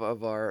 so many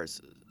of our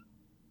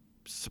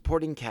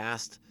supporting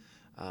cast,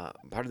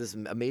 part of this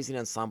amazing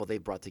ensemble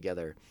they've brought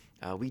together,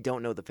 we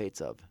don't know the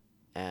fates of.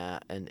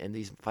 And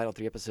these final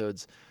 3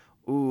 episodes,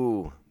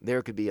 ooh,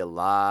 there could be a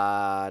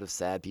lot of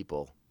sad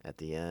people at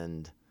the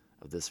end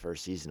of this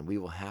first season. We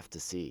will have to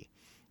see.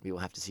 We will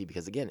have to see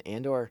because, again,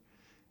 Andor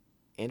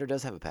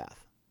does have a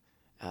path.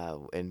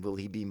 And will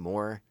he be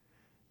more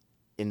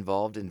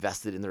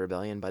invested in the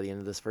rebellion by the end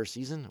of this first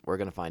season? We're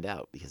going to find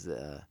out because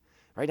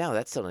right now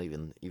that's still not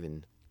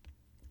even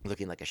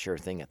looking like a sure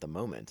thing at the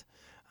moment.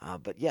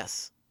 But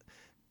yes,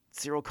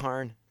 Syril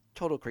Karn,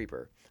 total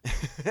creeper.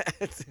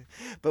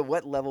 But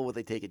what level will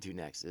they take it to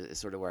next is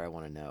sort of where I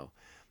want to know.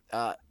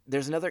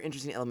 There's another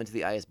interesting element to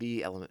the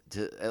ISB element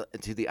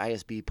to the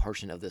ISB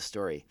portion of this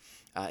story,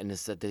 and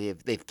it's that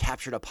they've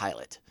captured a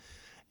pilot.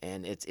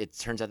 And it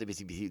turns out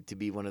to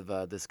be one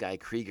of this guy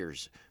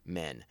Kreegyr's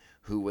men,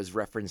 who was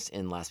referenced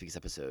in last week's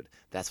episode.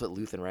 That's what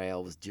Luthen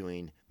Rael was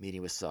doing,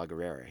 meeting with Saw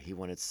Gerrera. He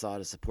wanted Saw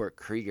to support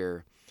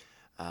Kreegyr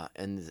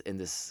in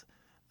this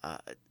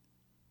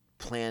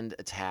planned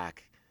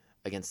attack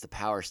against the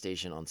power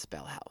station on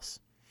Spellhouse.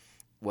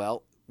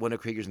 Well, one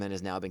of Kreegyr's men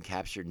has now been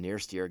captured near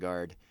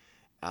Stiergard,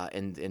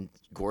 and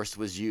Gorst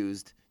was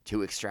used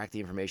to extract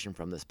the information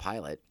from this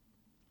pilot.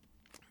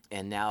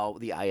 And now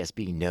the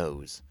ISB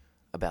knows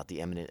about the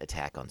imminent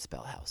attack on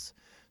Spellhouse.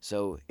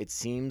 So it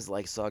seems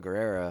like Saw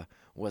Gerrera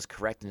was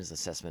correct in his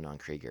assessment on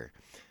Kreegyr.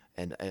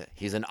 And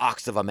he's an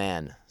ox of a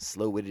man,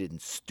 slow-witted and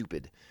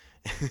stupid.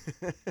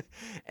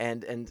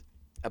 and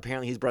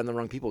apparently he's brought in the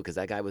wrong people because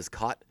that guy was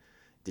caught,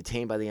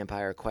 detained by the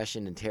Empire,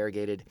 questioned,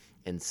 interrogated,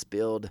 and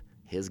spilled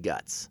his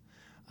guts.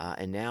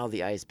 And now the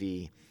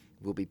ISB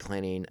will be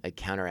planning a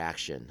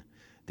counteraction.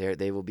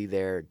 They will be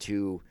there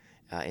to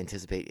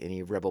anticipate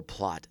any rebel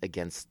plot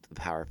against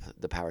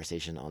the power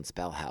station on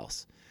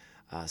Spellhouse.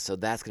 So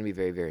that's going to be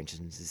very, very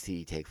interesting to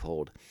see take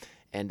hold.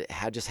 And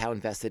how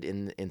invested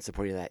in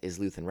supporting that is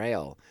Luthen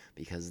Rael,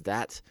 because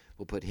that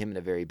will put him in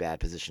a very bad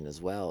position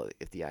as well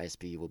if the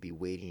ISB will be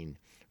waiting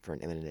for an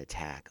imminent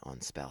attack on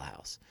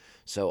Spellhouse.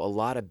 So a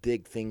lot of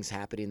big things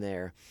happening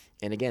there.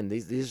 And again,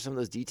 these are some of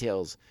those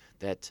details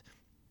that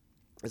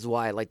is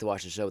why I like to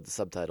watch the show with the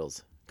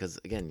subtitles. Because,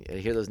 again, you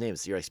hear those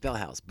names. You're like,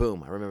 Spellhouse.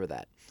 Boom. I remember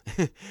that.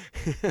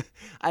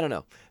 I don't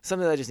know.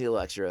 Something that I just need a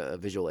little extra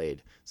visual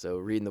aid. So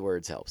reading the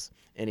words helps.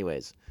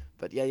 Anyways.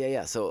 But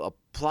yeah. So a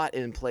plot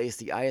in place.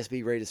 The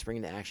ISB ready to spring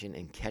into action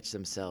and catch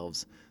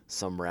themselves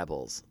some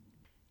rebels.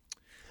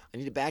 I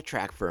need to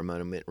backtrack for a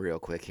moment real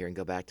quick here and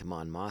go back to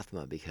Mon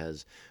Mothma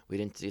because we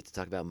didn't get to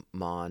talk about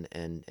Mon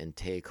and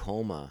Tay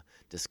Kolma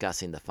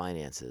discussing the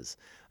finances.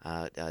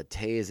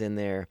 Tay is in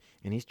there,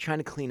 and he's trying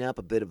to clean up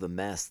a bit of the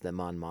mess that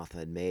Mon Mothma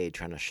had made,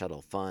 trying to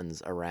shuttle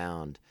funds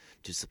around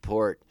to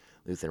support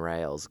Luthen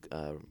Rael's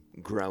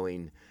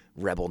growing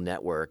rebel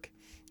network.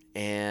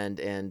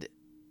 And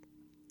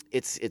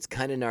it's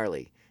kind of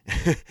gnarly.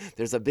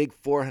 There's a big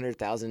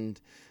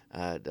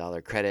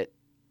 $400,000 credit.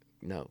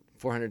 No,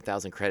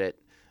 400,000 credit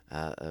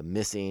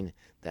missing.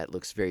 That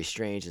looks very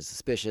strange and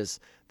suspicious.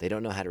 They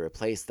don't know how to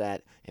replace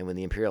that, and when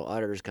the Imperial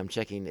auditors come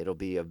checking, it'll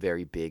be a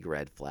very big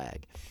red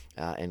flag.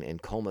 And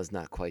Kolma's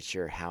not quite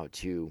sure how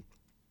to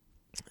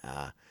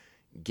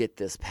get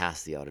this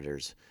past the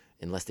auditors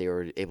unless they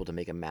were able to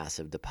make a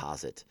massive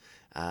deposit.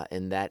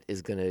 And that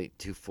is going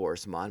to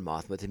force Mon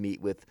Mothma to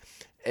meet with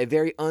a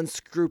very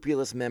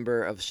unscrupulous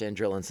member of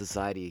Chandrilan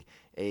society,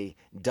 a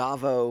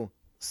Davo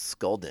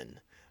Skulden.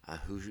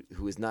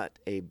 Who is not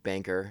a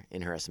banker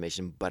in her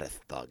estimation, but a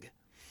thug.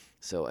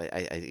 So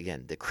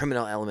again, the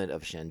criminal element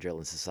of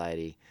Chandrilan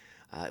society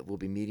will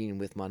be meeting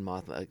with Mon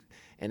Mothma,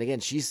 and again,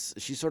 she's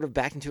sort of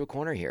backed into a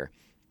corner here,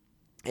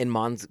 and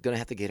Mon's gonna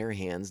have to get her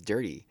hands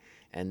dirty,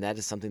 and that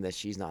is something that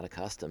she's not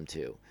accustomed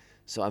to.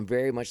 So I'm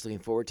very much looking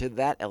forward to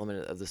that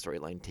element of the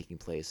storyline taking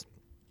place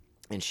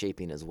and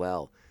shaping as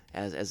well.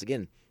 As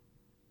again,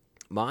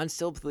 Mon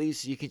still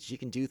believes she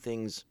can do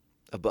things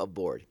above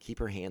board, keep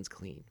her hands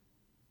clean.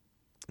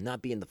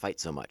 Not be in the fight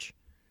so much.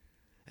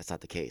 That's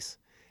not the case.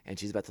 And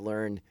she's about to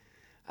learn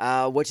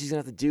what she's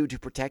going to have to do to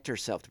protect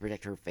herself, to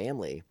protect her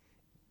family.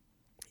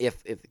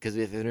 Because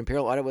if an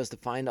Imperial audit was to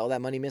find all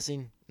that money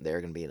missing, they're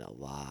going to be in a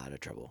lot of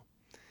trouble.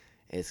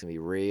 And it's going to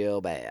be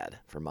real bad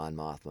for Mon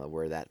Mothma,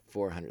 where that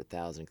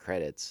 400,000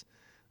 credits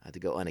to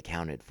go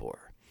unaccounted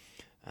for.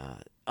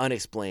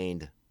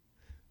 Unexplained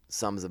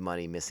sums of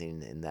money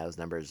missing, and those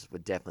numbers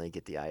would definitely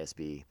get the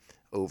ISB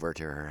over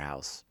to her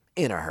house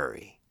in a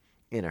hurry.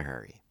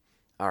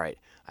 All right,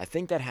 I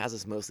think that has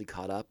us mostly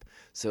caught up,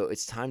 so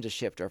it's time to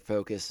shift our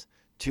focus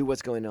to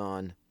what's going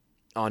on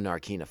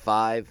Narkina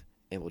 5,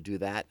 and we'll do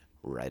that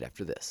right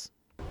after this.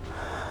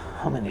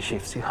 How many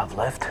shifts do you have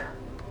left?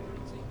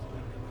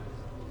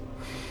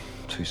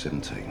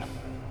 217.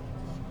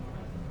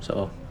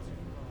 So,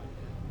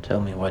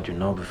 tell me what you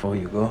know before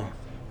you go.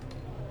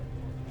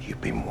 You've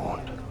been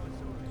warned.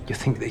 You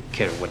think they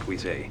care what we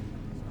say?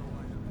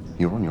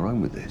 You're on your own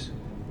with this.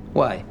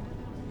 Why?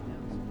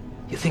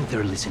 You think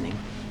they're listening?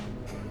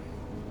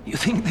 You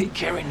think they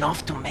care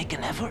enough to make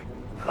an effort?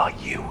 Like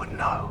you would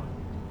know.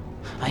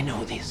 I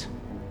know this.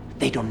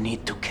 They don't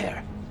need to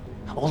care.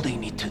 All they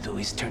need to do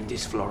is turn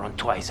this floor on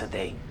twice a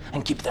day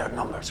and keep their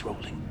numbers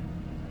rolling.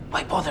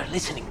 Why bother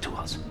listening to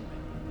us?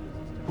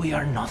 We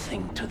are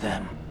nothing to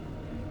them.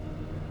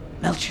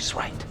 Melch is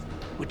right.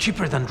 We're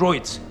cheaper than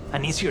droids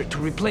and easier to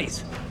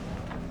replace.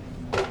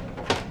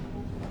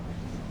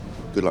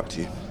 Good luck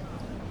to you.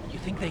 You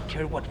think they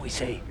care what we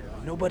say?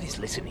 Nobody's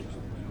listening.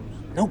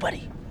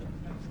 Nobody.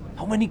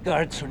 How many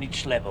guards on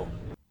each level?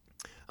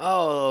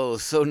 Oh,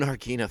 so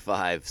Narkina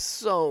 5.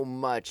 So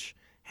much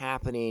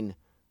happening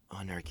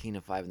on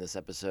Narkina 5 in this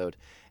episode.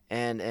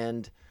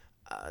 And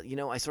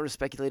I sort of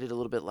speculated a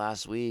little bit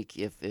last week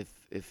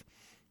if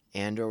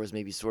Andor was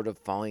maybe sort of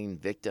falling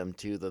victim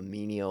to the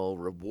menial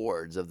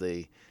rewards of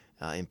the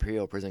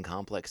Imperial prison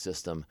complex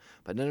system.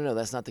 But no,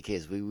 that's not the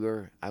case.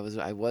 I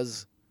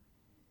was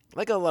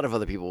like a lot of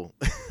other people.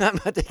 I'm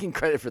not taking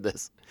credit for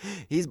this.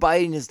 He's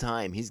biding his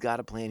time. He's got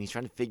a plan. He's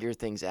trying to figure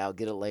things out,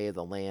 get a lay of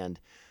the land,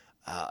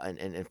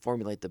 and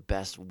formulate the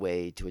best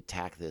way to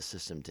attack this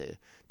system, to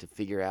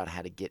figure out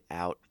how to get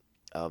out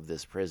of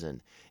this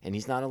prison. And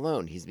he's not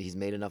alone. He's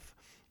made enough.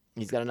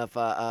 He's got enough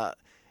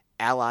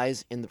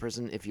allies in the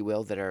prison, if you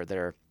will, that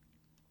are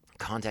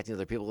contacting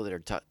other people, that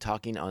are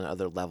talking on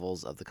other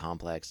levels of the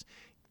complex,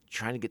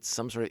 trying to get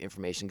some sort of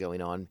information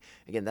going on.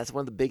 Again, that's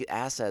one of the big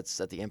assets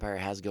that the Empire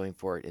has going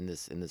for it in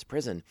this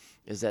prison,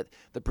 is that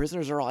the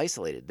prisoners are all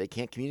isolated. They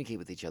can't communicate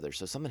with each other.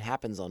 So something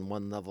happens on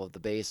one level of the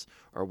base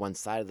or one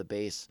side of the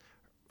base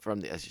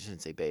I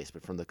shouldn't say base,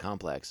 but from the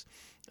complex.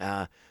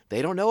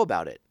 They don't know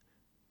about it.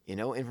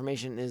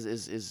 Information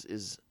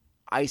is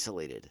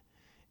isolated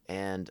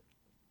and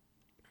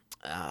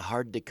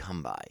hard to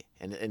come by.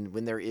 And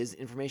when there is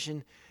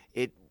information,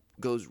 it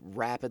goes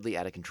rapidly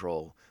out of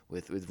control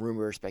with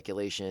rumor,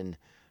 speculation,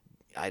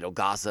 idle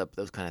gossip,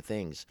 those kind of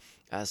things.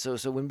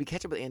 So when we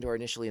catch up with Andor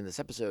initially in this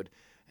episode,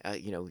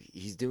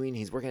 he's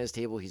working at his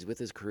table, he's with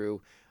his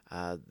crew,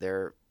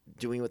 they're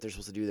doing what they're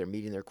supposed to do, they're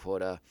meeting their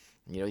quota.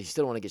 You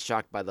still don't want to get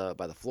shocked by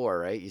the floor,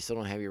 right? You still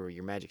don't have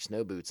your magic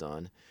snow boots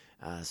on,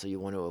 so you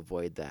want to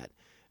avoid that.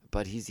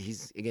 But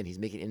he's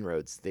making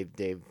inroads.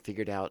 They've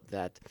figured out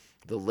that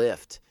the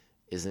lift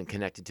isn't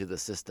connected to the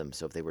system.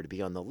 So if they were to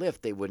be on the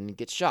lift, they wouldn't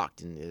get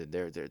shocked, and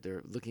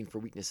they're looking for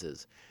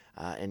weaknesses.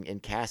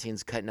 And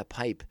Cassian's cutting a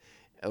pipe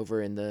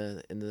over in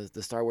the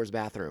Star Wars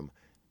bathroom.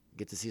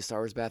 Get to see a Star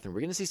Wars bathroom.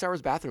 We're going to see Star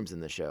Wars bathrooms in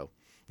this show.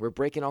 We're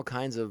breaking all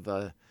kinds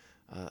of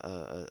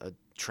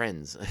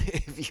trends,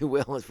 if you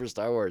will, for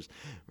Star Wars.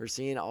 We're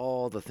seeing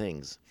all the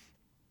things,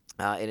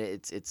 and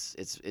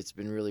it's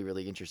been really,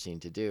 really interesting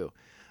to do.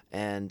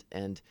 And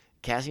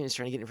Cassian is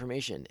trying to get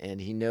information, and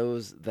he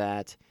knows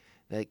that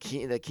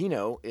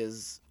Kino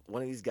is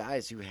one of these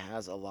guys who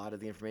has a lot of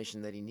the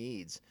information that he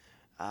needs,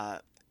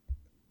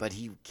 but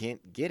he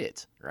can't get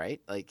it,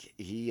 right? Like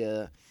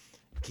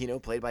Kino,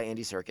 played by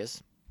Andy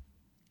Serkis,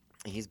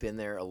 he's been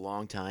there a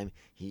long time.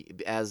 He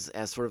as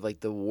sort of like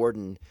the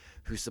warden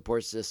who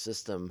supports this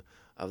system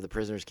of the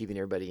prisoners, keeping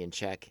everybody in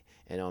check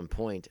and on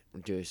point,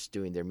 just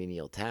doing their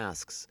menial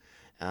tasks.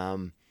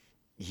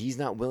 He's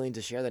not willing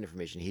to share that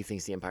information. He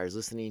thinks the Empire is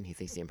listening. He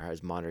thinks the Empire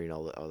is monitoring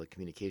all the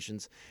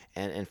communications.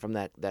 And from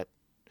that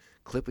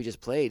clip we just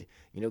played,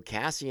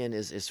 Cassian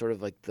is sort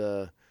of like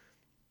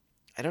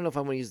I don't know if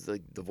I want to use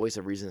the voice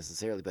of reason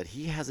necessarily, but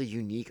he has a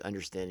unique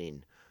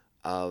understanding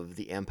of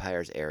the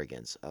Empire's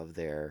arrogance, of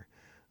their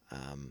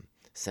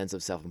sense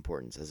of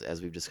self-importance,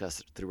 as we've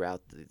discussed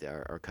throughout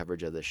our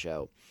coverage of the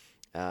show.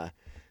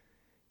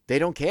 They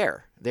don't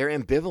care. They're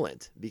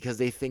ambivalent because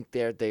they think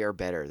they are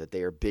better, that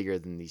they are bigger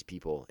than these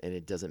people, and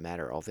it doesn't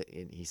matter.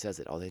 He says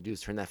it. All they do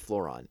is turn that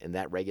floor on, and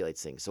that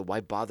regulates things. So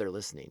why bother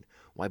listening?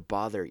 Why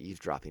bother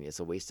eavesdropping? It's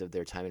a waste of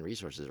their time and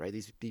resources, right?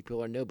 These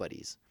people are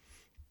nobodies,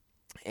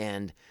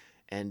 and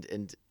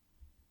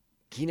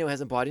Kino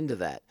hasn't bought into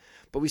that.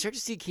 But we start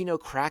to see Kino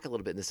crack a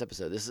little bit in this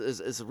episode. This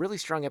is a really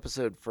strong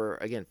episode for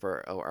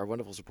our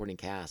wonderful supporting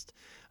cast.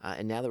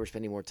 And now that we're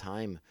spending more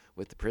time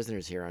with the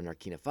prisoners here on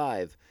Narkina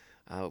 5,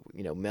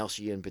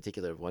 Melshi in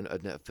particular,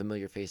 a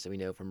familiar face that we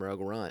know from Rogue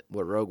One.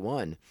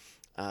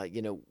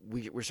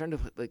 We're starting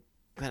to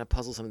kind of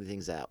puzzle some of the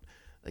things out,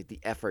 like the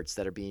efforts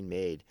that are being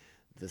made,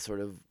 the sort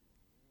of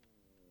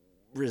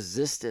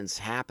resistance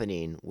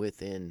happening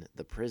within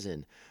the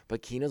prison.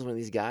 But Kino's one of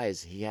these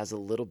guys. He has a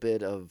little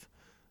bit of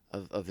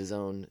his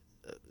own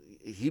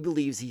he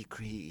believes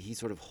he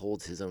sort of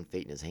holds his own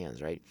fate in his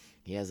hands, right?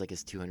 He has like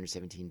his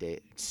 217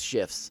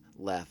 shifts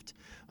left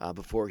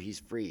before he's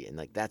free, and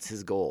like that's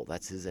his goal,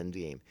 that's his end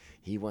game.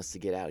 He wants to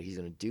get out. He's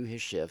going to do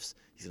his shifts.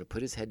 He's going to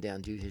put his head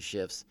down, do his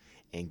shifts,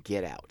 and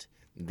get out.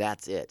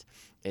 That's it.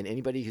 And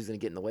anybody who's going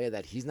to get in the way of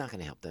that, he's not going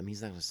to help them.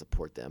 He's not going to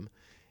support them.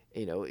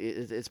 You know,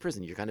 it's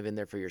prison. You're kind of in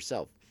there for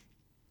yourself.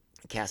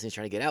 Cassian's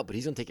trying to get out, but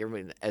he's going to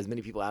take as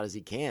many people out as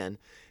he can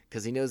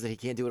because he knows that he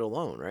can't do it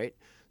alone, right?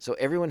 So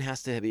everyone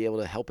has to be able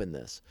to help in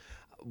this.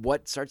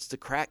 What starts to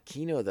crack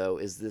Kino, though,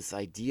 is this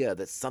idea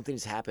that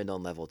something's happened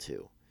on level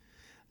 2.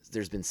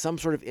 There's been some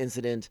sort of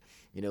incident.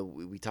 You know,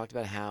 we talked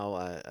about how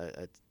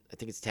I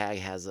think it's Tag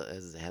has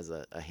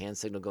a hand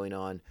signal going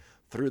on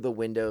through the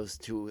windows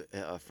to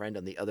a friend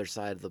on the other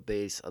side of the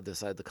base, other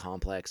side of the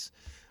complex,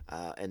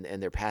 and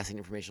they're passing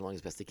information along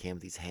as best they can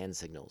with these hand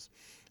signals.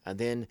 And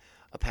then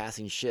a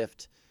passing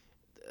shift,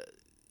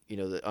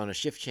 on a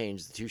shift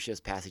change, the two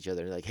shifts pass each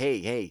other. And they're like,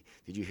 hey,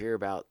 did you hear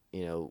about,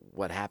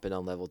 what happened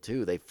on level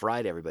 2? They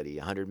fried everybody,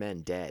 100 men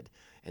dead.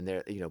 And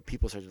they're,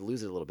 people start to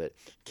lose it a little bit.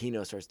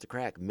 Kino starts to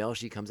crack.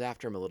 Melshi comes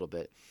after him a little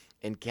bit.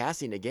 And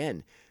Cassian,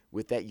 again,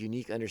 with that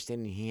unique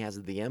understanding he has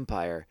of the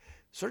Empire,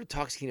 sort of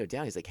talks Kino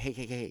down. He's like,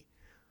 hey,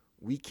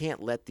 we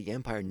can't let the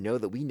Empire know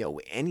that we know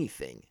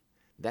anything.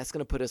 That's going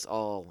to put us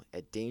all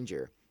at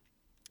danger,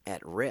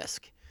 at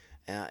risk.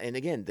 And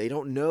again, they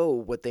don't know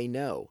what they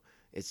know.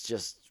 It's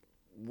just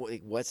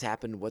what's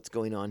happened, what's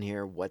going on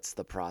here, what's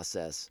the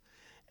process.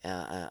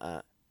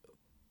 But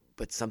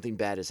something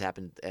bad has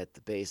happened at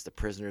the base. The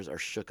prisoners are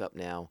shook up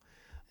now,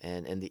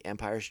 and the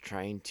Empire's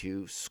trying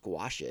to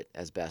squash it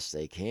as best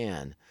they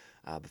can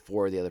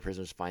before the other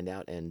prisoners find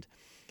out. And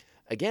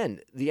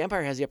again, the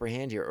Empire has the upper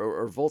hand here,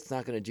 or Volt's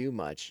not going to do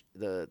much.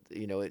 They're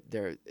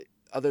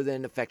other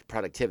than affect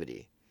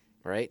productivity,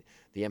 right?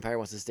 The Empire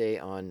wants to stay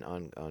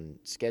on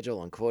schedule,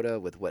 on quota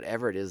with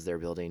whatever it is they're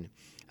building.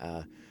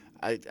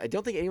 I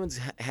don't think anyone's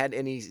had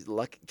any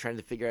luck trying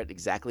to figure out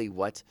exactly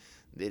what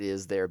it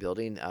is they're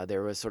building.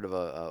 There was sort of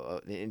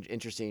an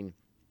interesting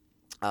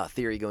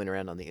theory going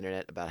around on the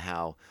internet about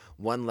how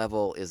one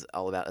level is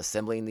all about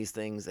assembling these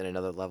things and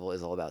another level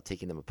is all about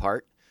taking them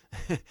apart.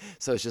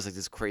 So it's just like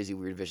this crazy,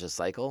 weird, vicious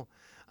cycle.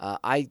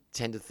 I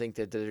tend to think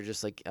that they're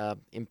just like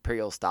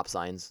Imperial stop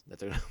signs that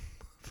they're going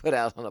to put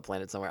out on a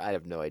planet somewhere. I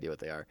have no idea what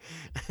they are.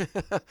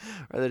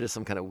 Or they're just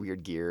some kind of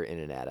weird gear in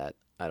and at.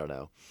 I don't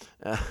know.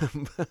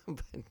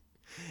 But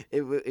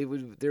there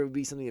would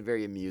be something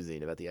very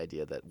amusing about the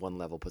idea that one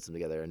level puts them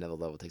together, another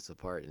level takes them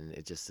apart, and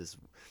it's just this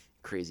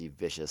crazy,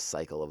 vicious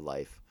cycle of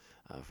life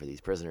for these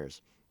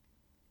prisoners.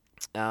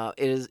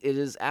 It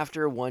is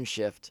after one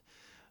shift,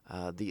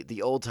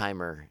 the old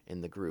timer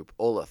in the group,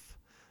 Olaf,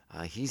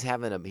 he's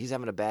having a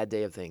bad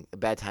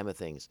time of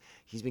things.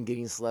 He's been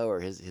getting slower.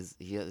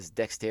 His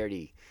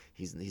dexterity,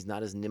 he's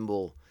not as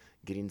nimble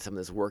getting some of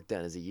this work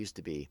done as he used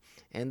to be.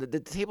 And the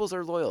tables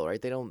are loyal,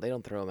 right? They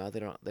don't throw him out.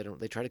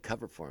 They try to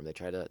cover for him. They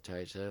try to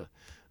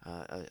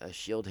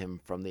shield him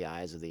from the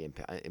eyes of the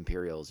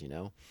Imperials,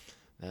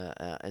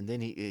 and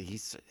then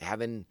he's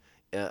having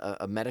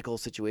a medical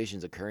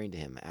situations occurring to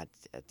him at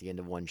the end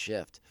of one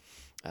shift,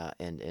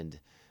 and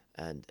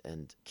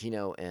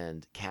Kino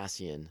and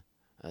Cassian,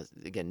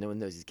 again, no one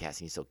knows he's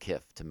Cassian. He's still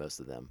Kif to most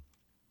of them.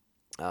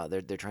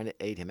 They're trying to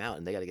aid him out,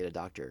 and they got to get a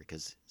doctor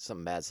because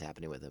something bad's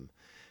happening with him.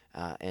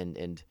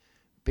 And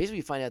basically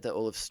we find out that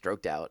Olaf's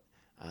stroked out.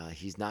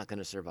 He's not going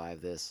to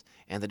survive this.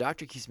 And the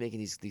doctor keeps making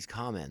these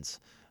comments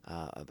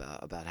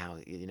about how,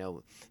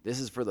 this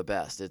is for the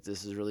best.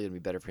 This is really going to be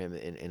better for him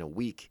in a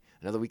week.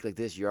 Another week like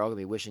this, you're all going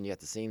to be wishing you got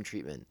the same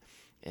treatment.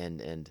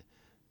 And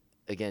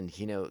again,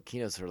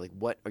 Kino's sort of like,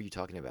 what are you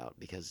talking about?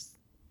 Because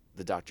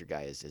the doctor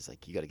guy is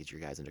like, you got to get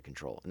your guys under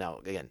control. Now,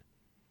 again,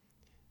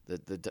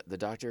 the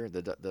doctor,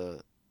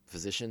 the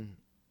physician,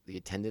 the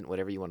attendant,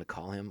 whatever you want to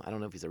call him, I don't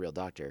know if he's a real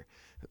doctor.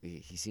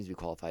 He seems to be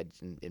qualified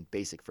in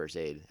basic first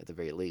aid at the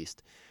very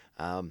least.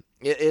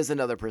 It is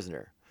another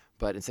prisoner,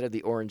 but instead of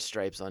the orange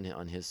stripes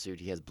on his suit,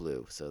 he has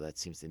blue. So that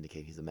seems to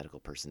indicate he's a medical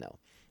personnel.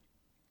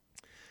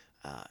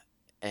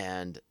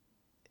 And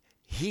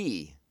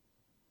he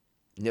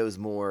knows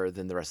more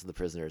than the rest of the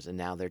prisoners, and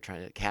now they're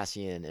trying to.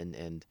 Cassian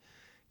and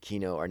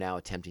Kino are now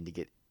attempting to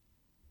get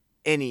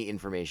any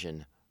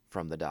information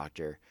from the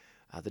doctor.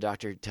 The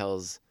doctor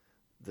tells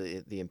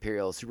the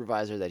Imperial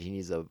supervisor that he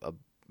needs a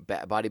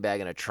body bag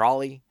and a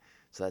trolley,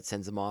 so that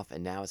sends him off.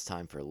 And now it's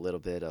time for a little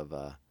bit of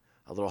a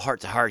little heart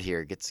to heart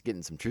here.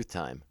 Getting some truth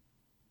time.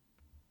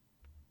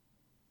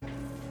 They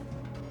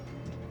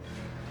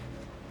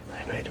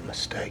made a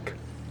mistake.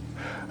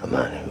 A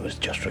man who was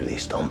just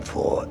released on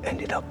 4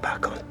 ended up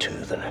back on 2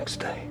 the next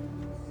day.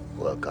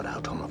 Word got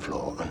out on the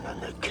floor, and then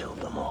they killed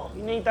them all.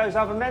 You need those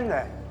other men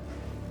there.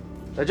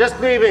 They're just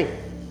leaving.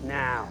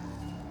 Now.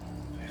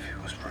 If he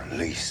was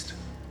released,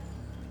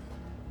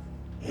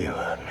 you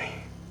heard me.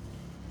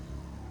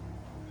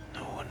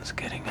 No one's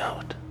getting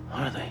out,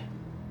 are they?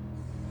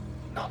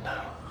 Not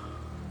now.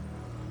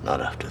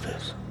 Not after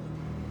this.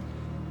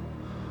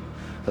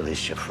 At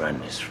least your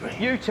friend is free.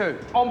 You two,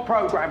 on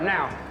program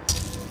now.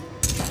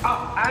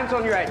 Up, hands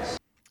on your heads.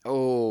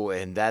 Oh,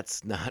 and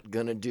that's not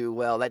gonna do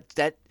well.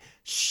 That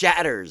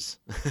shatters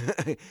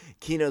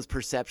Kino's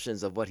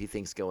perceptions of what he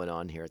thinks going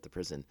on here at the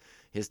prison.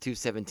 His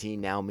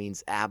 217 now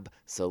means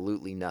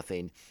absolutely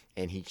nothing,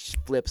 and he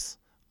flips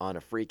on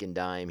a freaking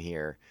dime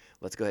here.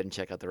 Let's go ahead and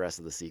check out the rest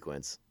of the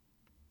sequence.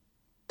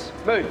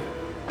 Move.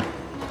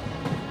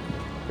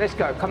 Let's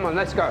go. Come on,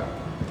 let's go.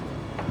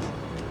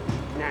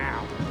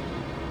 Now.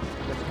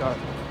 Let's go.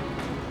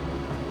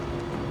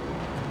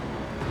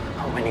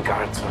 How many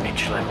guards on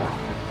each level?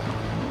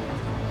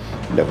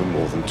 Never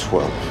more than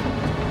 12.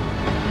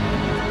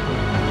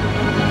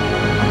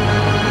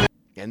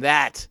 And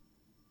that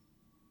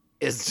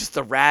is just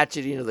the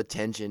ratcheting of the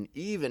tension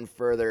even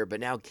further. But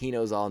now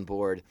Kino's on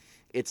board.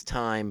 It's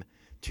time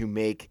to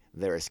make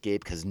their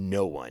escape because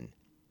no one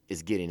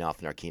is getting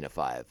off Narkina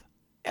 5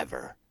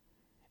 ever.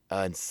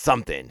 And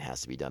something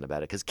has to be done about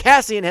it because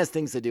Cassian has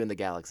things to do in the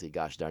galaxy.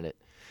 Gosh darn it.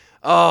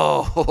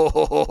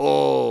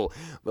 Oh,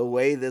 the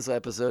way this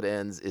episode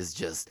ends is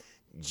just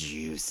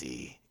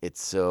juicy.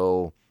 It's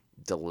so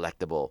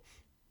delectable.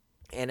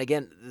 And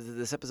again,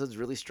 this episode's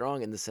really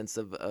strong in the sense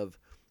of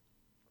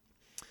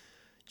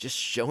just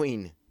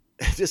showing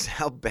just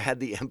how bad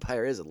the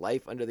Empire is.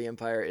 Life under the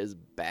Empire is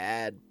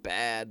bad,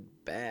 bad,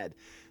 bad.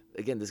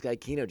 Again, this guy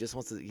Kino just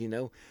wants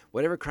to,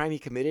 whatever crime he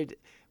committed,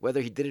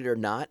 whether he did it or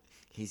not,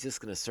 he's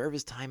just going to serve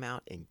his time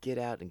out and get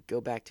out and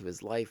go back to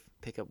his life,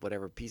 pick up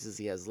whatever pieces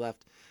he has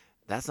left.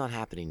 That's not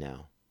happening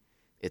now.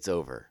 It's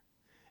over.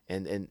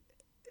 And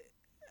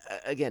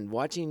again,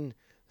 watching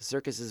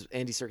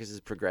Andy Serkis's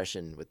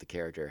progression with the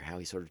character, how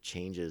he sort of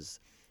changes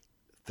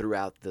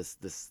throughout this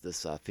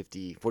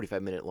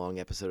 45-minute long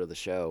episode of the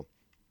show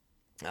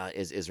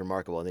is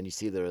remarkable. And then you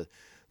see the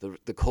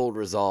cold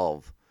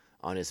resolve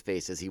on his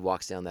face as he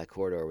walks down that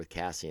corridor with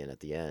Cassian at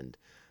the end.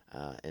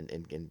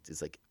 And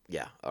it's like,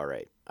 yeah, all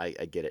right, I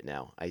get it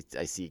now.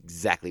 I see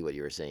exactly what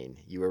you were saying.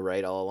 You were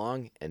right all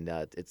along, and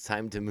it's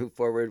time to move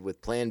forward with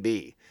Plan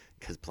B,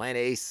 because Plan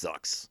A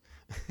sucks.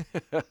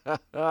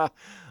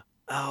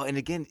 Oh, and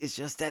again, it's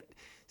just that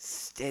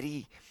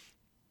steady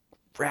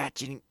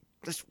ratcheting.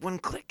 Just one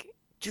click,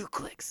 2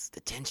 clicks, the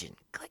tension.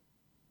 Click,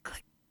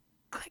 click,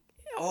 click.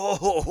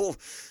 Oh,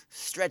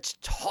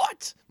 stretched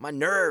taut. My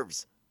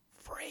nerves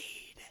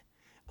frayed.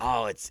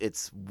 Oh,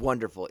 it's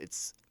wonderful.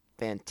 It's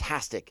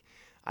fantastic.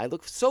 I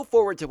look so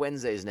forward to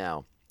Wednesdays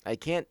now. I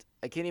can't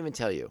even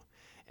tell you.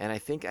 And I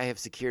think I have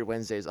secured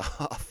Wednesdays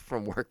off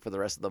from work for the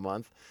rest of the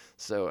month.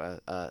 So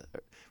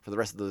for the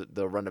rest of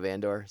the run of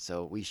Andor.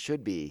 So we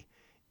should be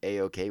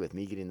A-okay with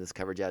me getting this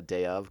coverage out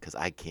day of, because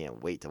I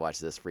can't wait to watch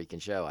this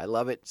freaking show. I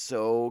love it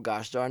so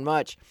gosh darn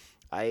much.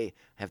 I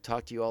have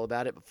talked to you all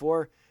about it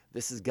before.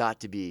 This has got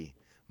to be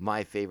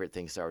my favorite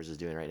thing Star Wars is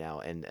doing right now.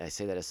 And I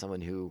say that as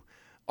someone who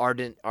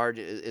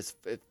is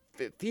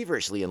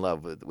feverishly in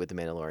love with The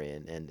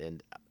Mandalorian,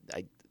 and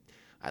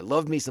I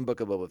love me some Book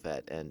of Boba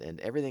Fett and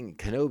everything,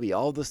 Kenobi,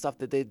 all the stuff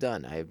that they've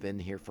done. I have been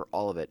here for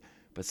all of it.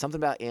 But something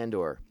about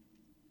Andor,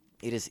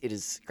 it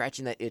is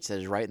scratching that itch that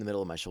is right in the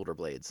middle of my shoulder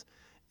blades,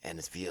 and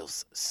it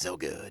feels so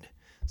good.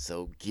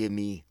 So give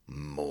me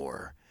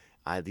more.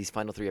 These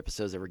final 3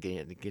 episodes that we're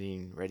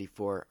getting ready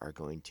for are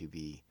going to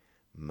be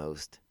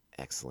most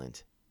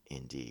excellent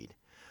indeed.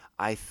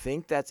 I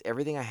think that's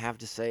everything I have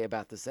to say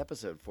about this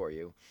episode for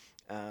you.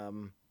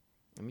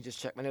 Let me just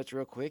check my notes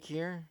real quick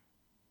here.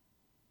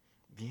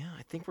 Yeah,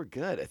 I think we're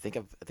good. I think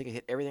I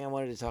hit everything I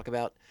wanted to talk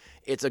about.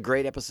 It's a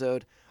great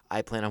episode.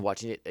 I plan on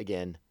watching it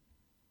again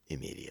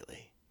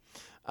immediately.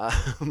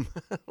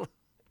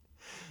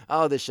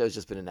 Oh, this show's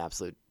just been an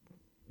absolute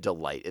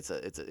delight. It's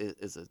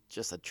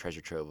just a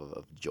treasure trove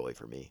of joy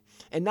for me,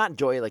 and not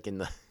joy like in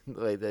the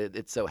way that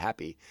it's so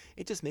happy.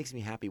 It just makes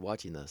me happy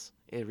watching this.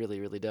 It really,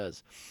 really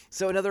does.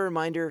 So another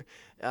reminder,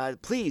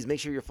 please make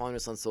sure you're following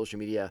us on social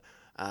media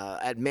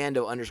at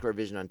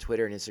Mando_Vision on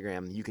Twitter and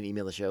Instagram. You can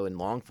email the show in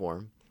long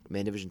form,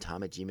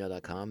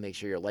 mandovisiontom@gmail.com. Make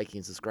sure you're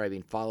liking,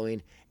 subscribing,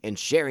 following, and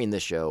sharing the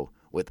show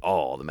with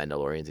all the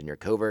Mandalorians in your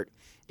covert.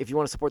 If you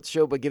want to support the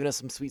show by giving us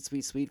some sweet,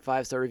 sweet, sweet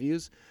 5-star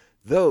reviews,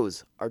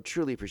 those are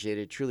truly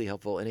appreciated, truly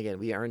helpful. And again,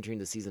 we are entering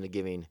the season of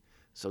giving,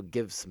 so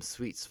give some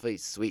sweet,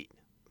 sweet, sweet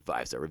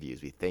 5-star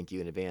reviews. We thank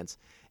you in advance.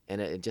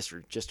 And just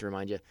to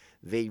remind you,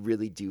 they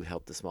really do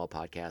help the small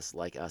podcasts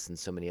like us and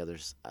so many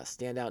others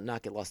stand out,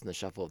 not get lost in the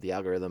shuffle of the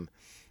algorithm.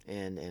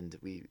 And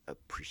we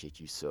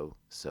appreciate you so,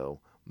 so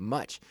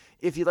much.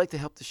 If you'd like to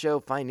help the show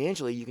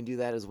financially, you can do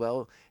that as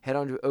well. Head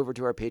on over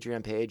to our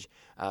Patreon page,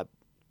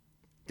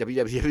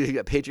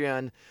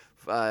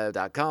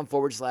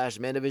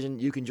 www.patreon.com/Mandovision.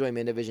 You can join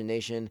Mandovision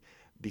Nation,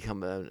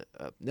 become I'm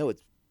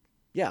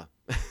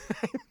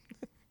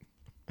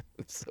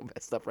so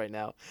messed up right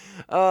now.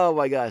 Oh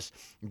my gosh.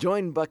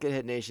 Join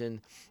Buckethead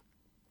Nation.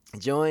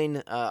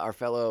 Join our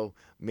fellow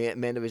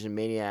Mandovision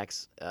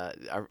maniacs,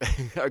 our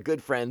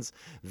good friends,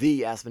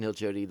 the Aspen Hill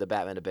Chody, the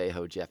Batman of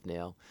Bayho, Jeff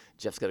Nail.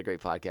 Jeff's got a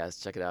great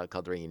podcast. Check it out,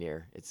 called Ringing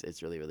Ear.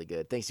 It's really, really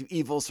good. Thanks to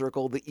Evil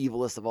Circle, the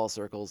evilest of all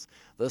circles,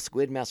 the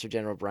Squid Master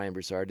General Brian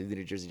Broussard, the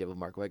New Jersey Devil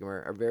Mark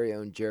Wegemer, our very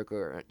own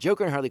Joker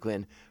and Harley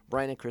Quinn,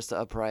 Brian and Krista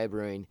of Pariah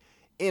Brewing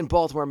in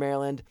Baltimore,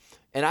 Maryland.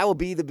 And I will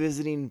be the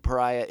visiting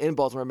pariah in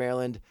Baltimore,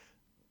 Maryland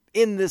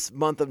in this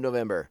month of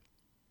November.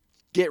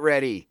 Get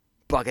ready,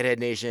 Buckethead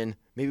Nation.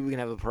 Maybe we can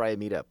have a pariah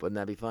meetup. Wouldn't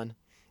that be fun?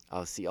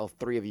 I'll see all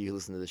 3 of you who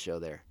listen to the show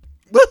there.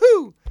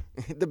 Woohoo!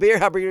 The Beer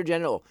Hop Brigadier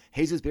General,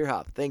 Jesus Beer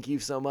Hop. Thank you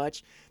so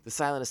much. The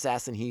Silent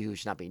Assassin, he who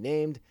should not be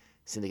named.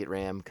 Syndicate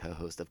Ram,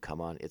 co-host of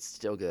Come On, It's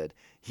Still Good.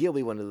 He'll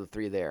be one of the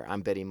 3 there.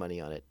 I'm betting money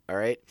on it. All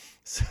right?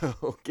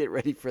 So get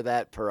ready for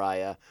that,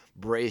 pariah.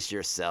 Brace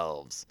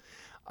yourselves.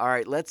 All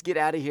right, let's get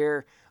out of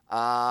here.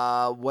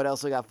 What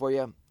else I got for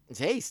you?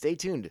 Hey, stay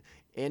tuned.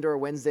 Andor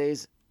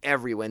Wednesdays,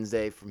 every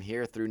Wednesday from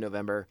here through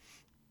November.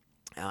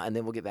 And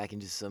then we'll get back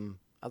into some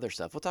other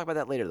stuff. We'll talk about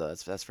that later, though.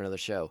 That's for another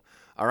show.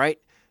 All right?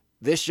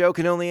 This show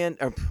can only end...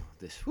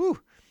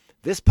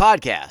 This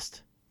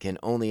podcast can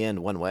only end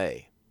one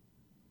way.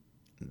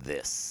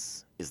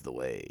 This is the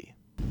way.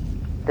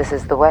 This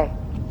is the way.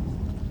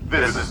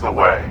 This is the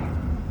way.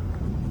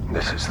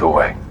 This is the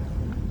way.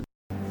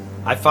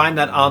 I find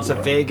that answer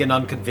vague and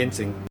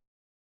unconvincing.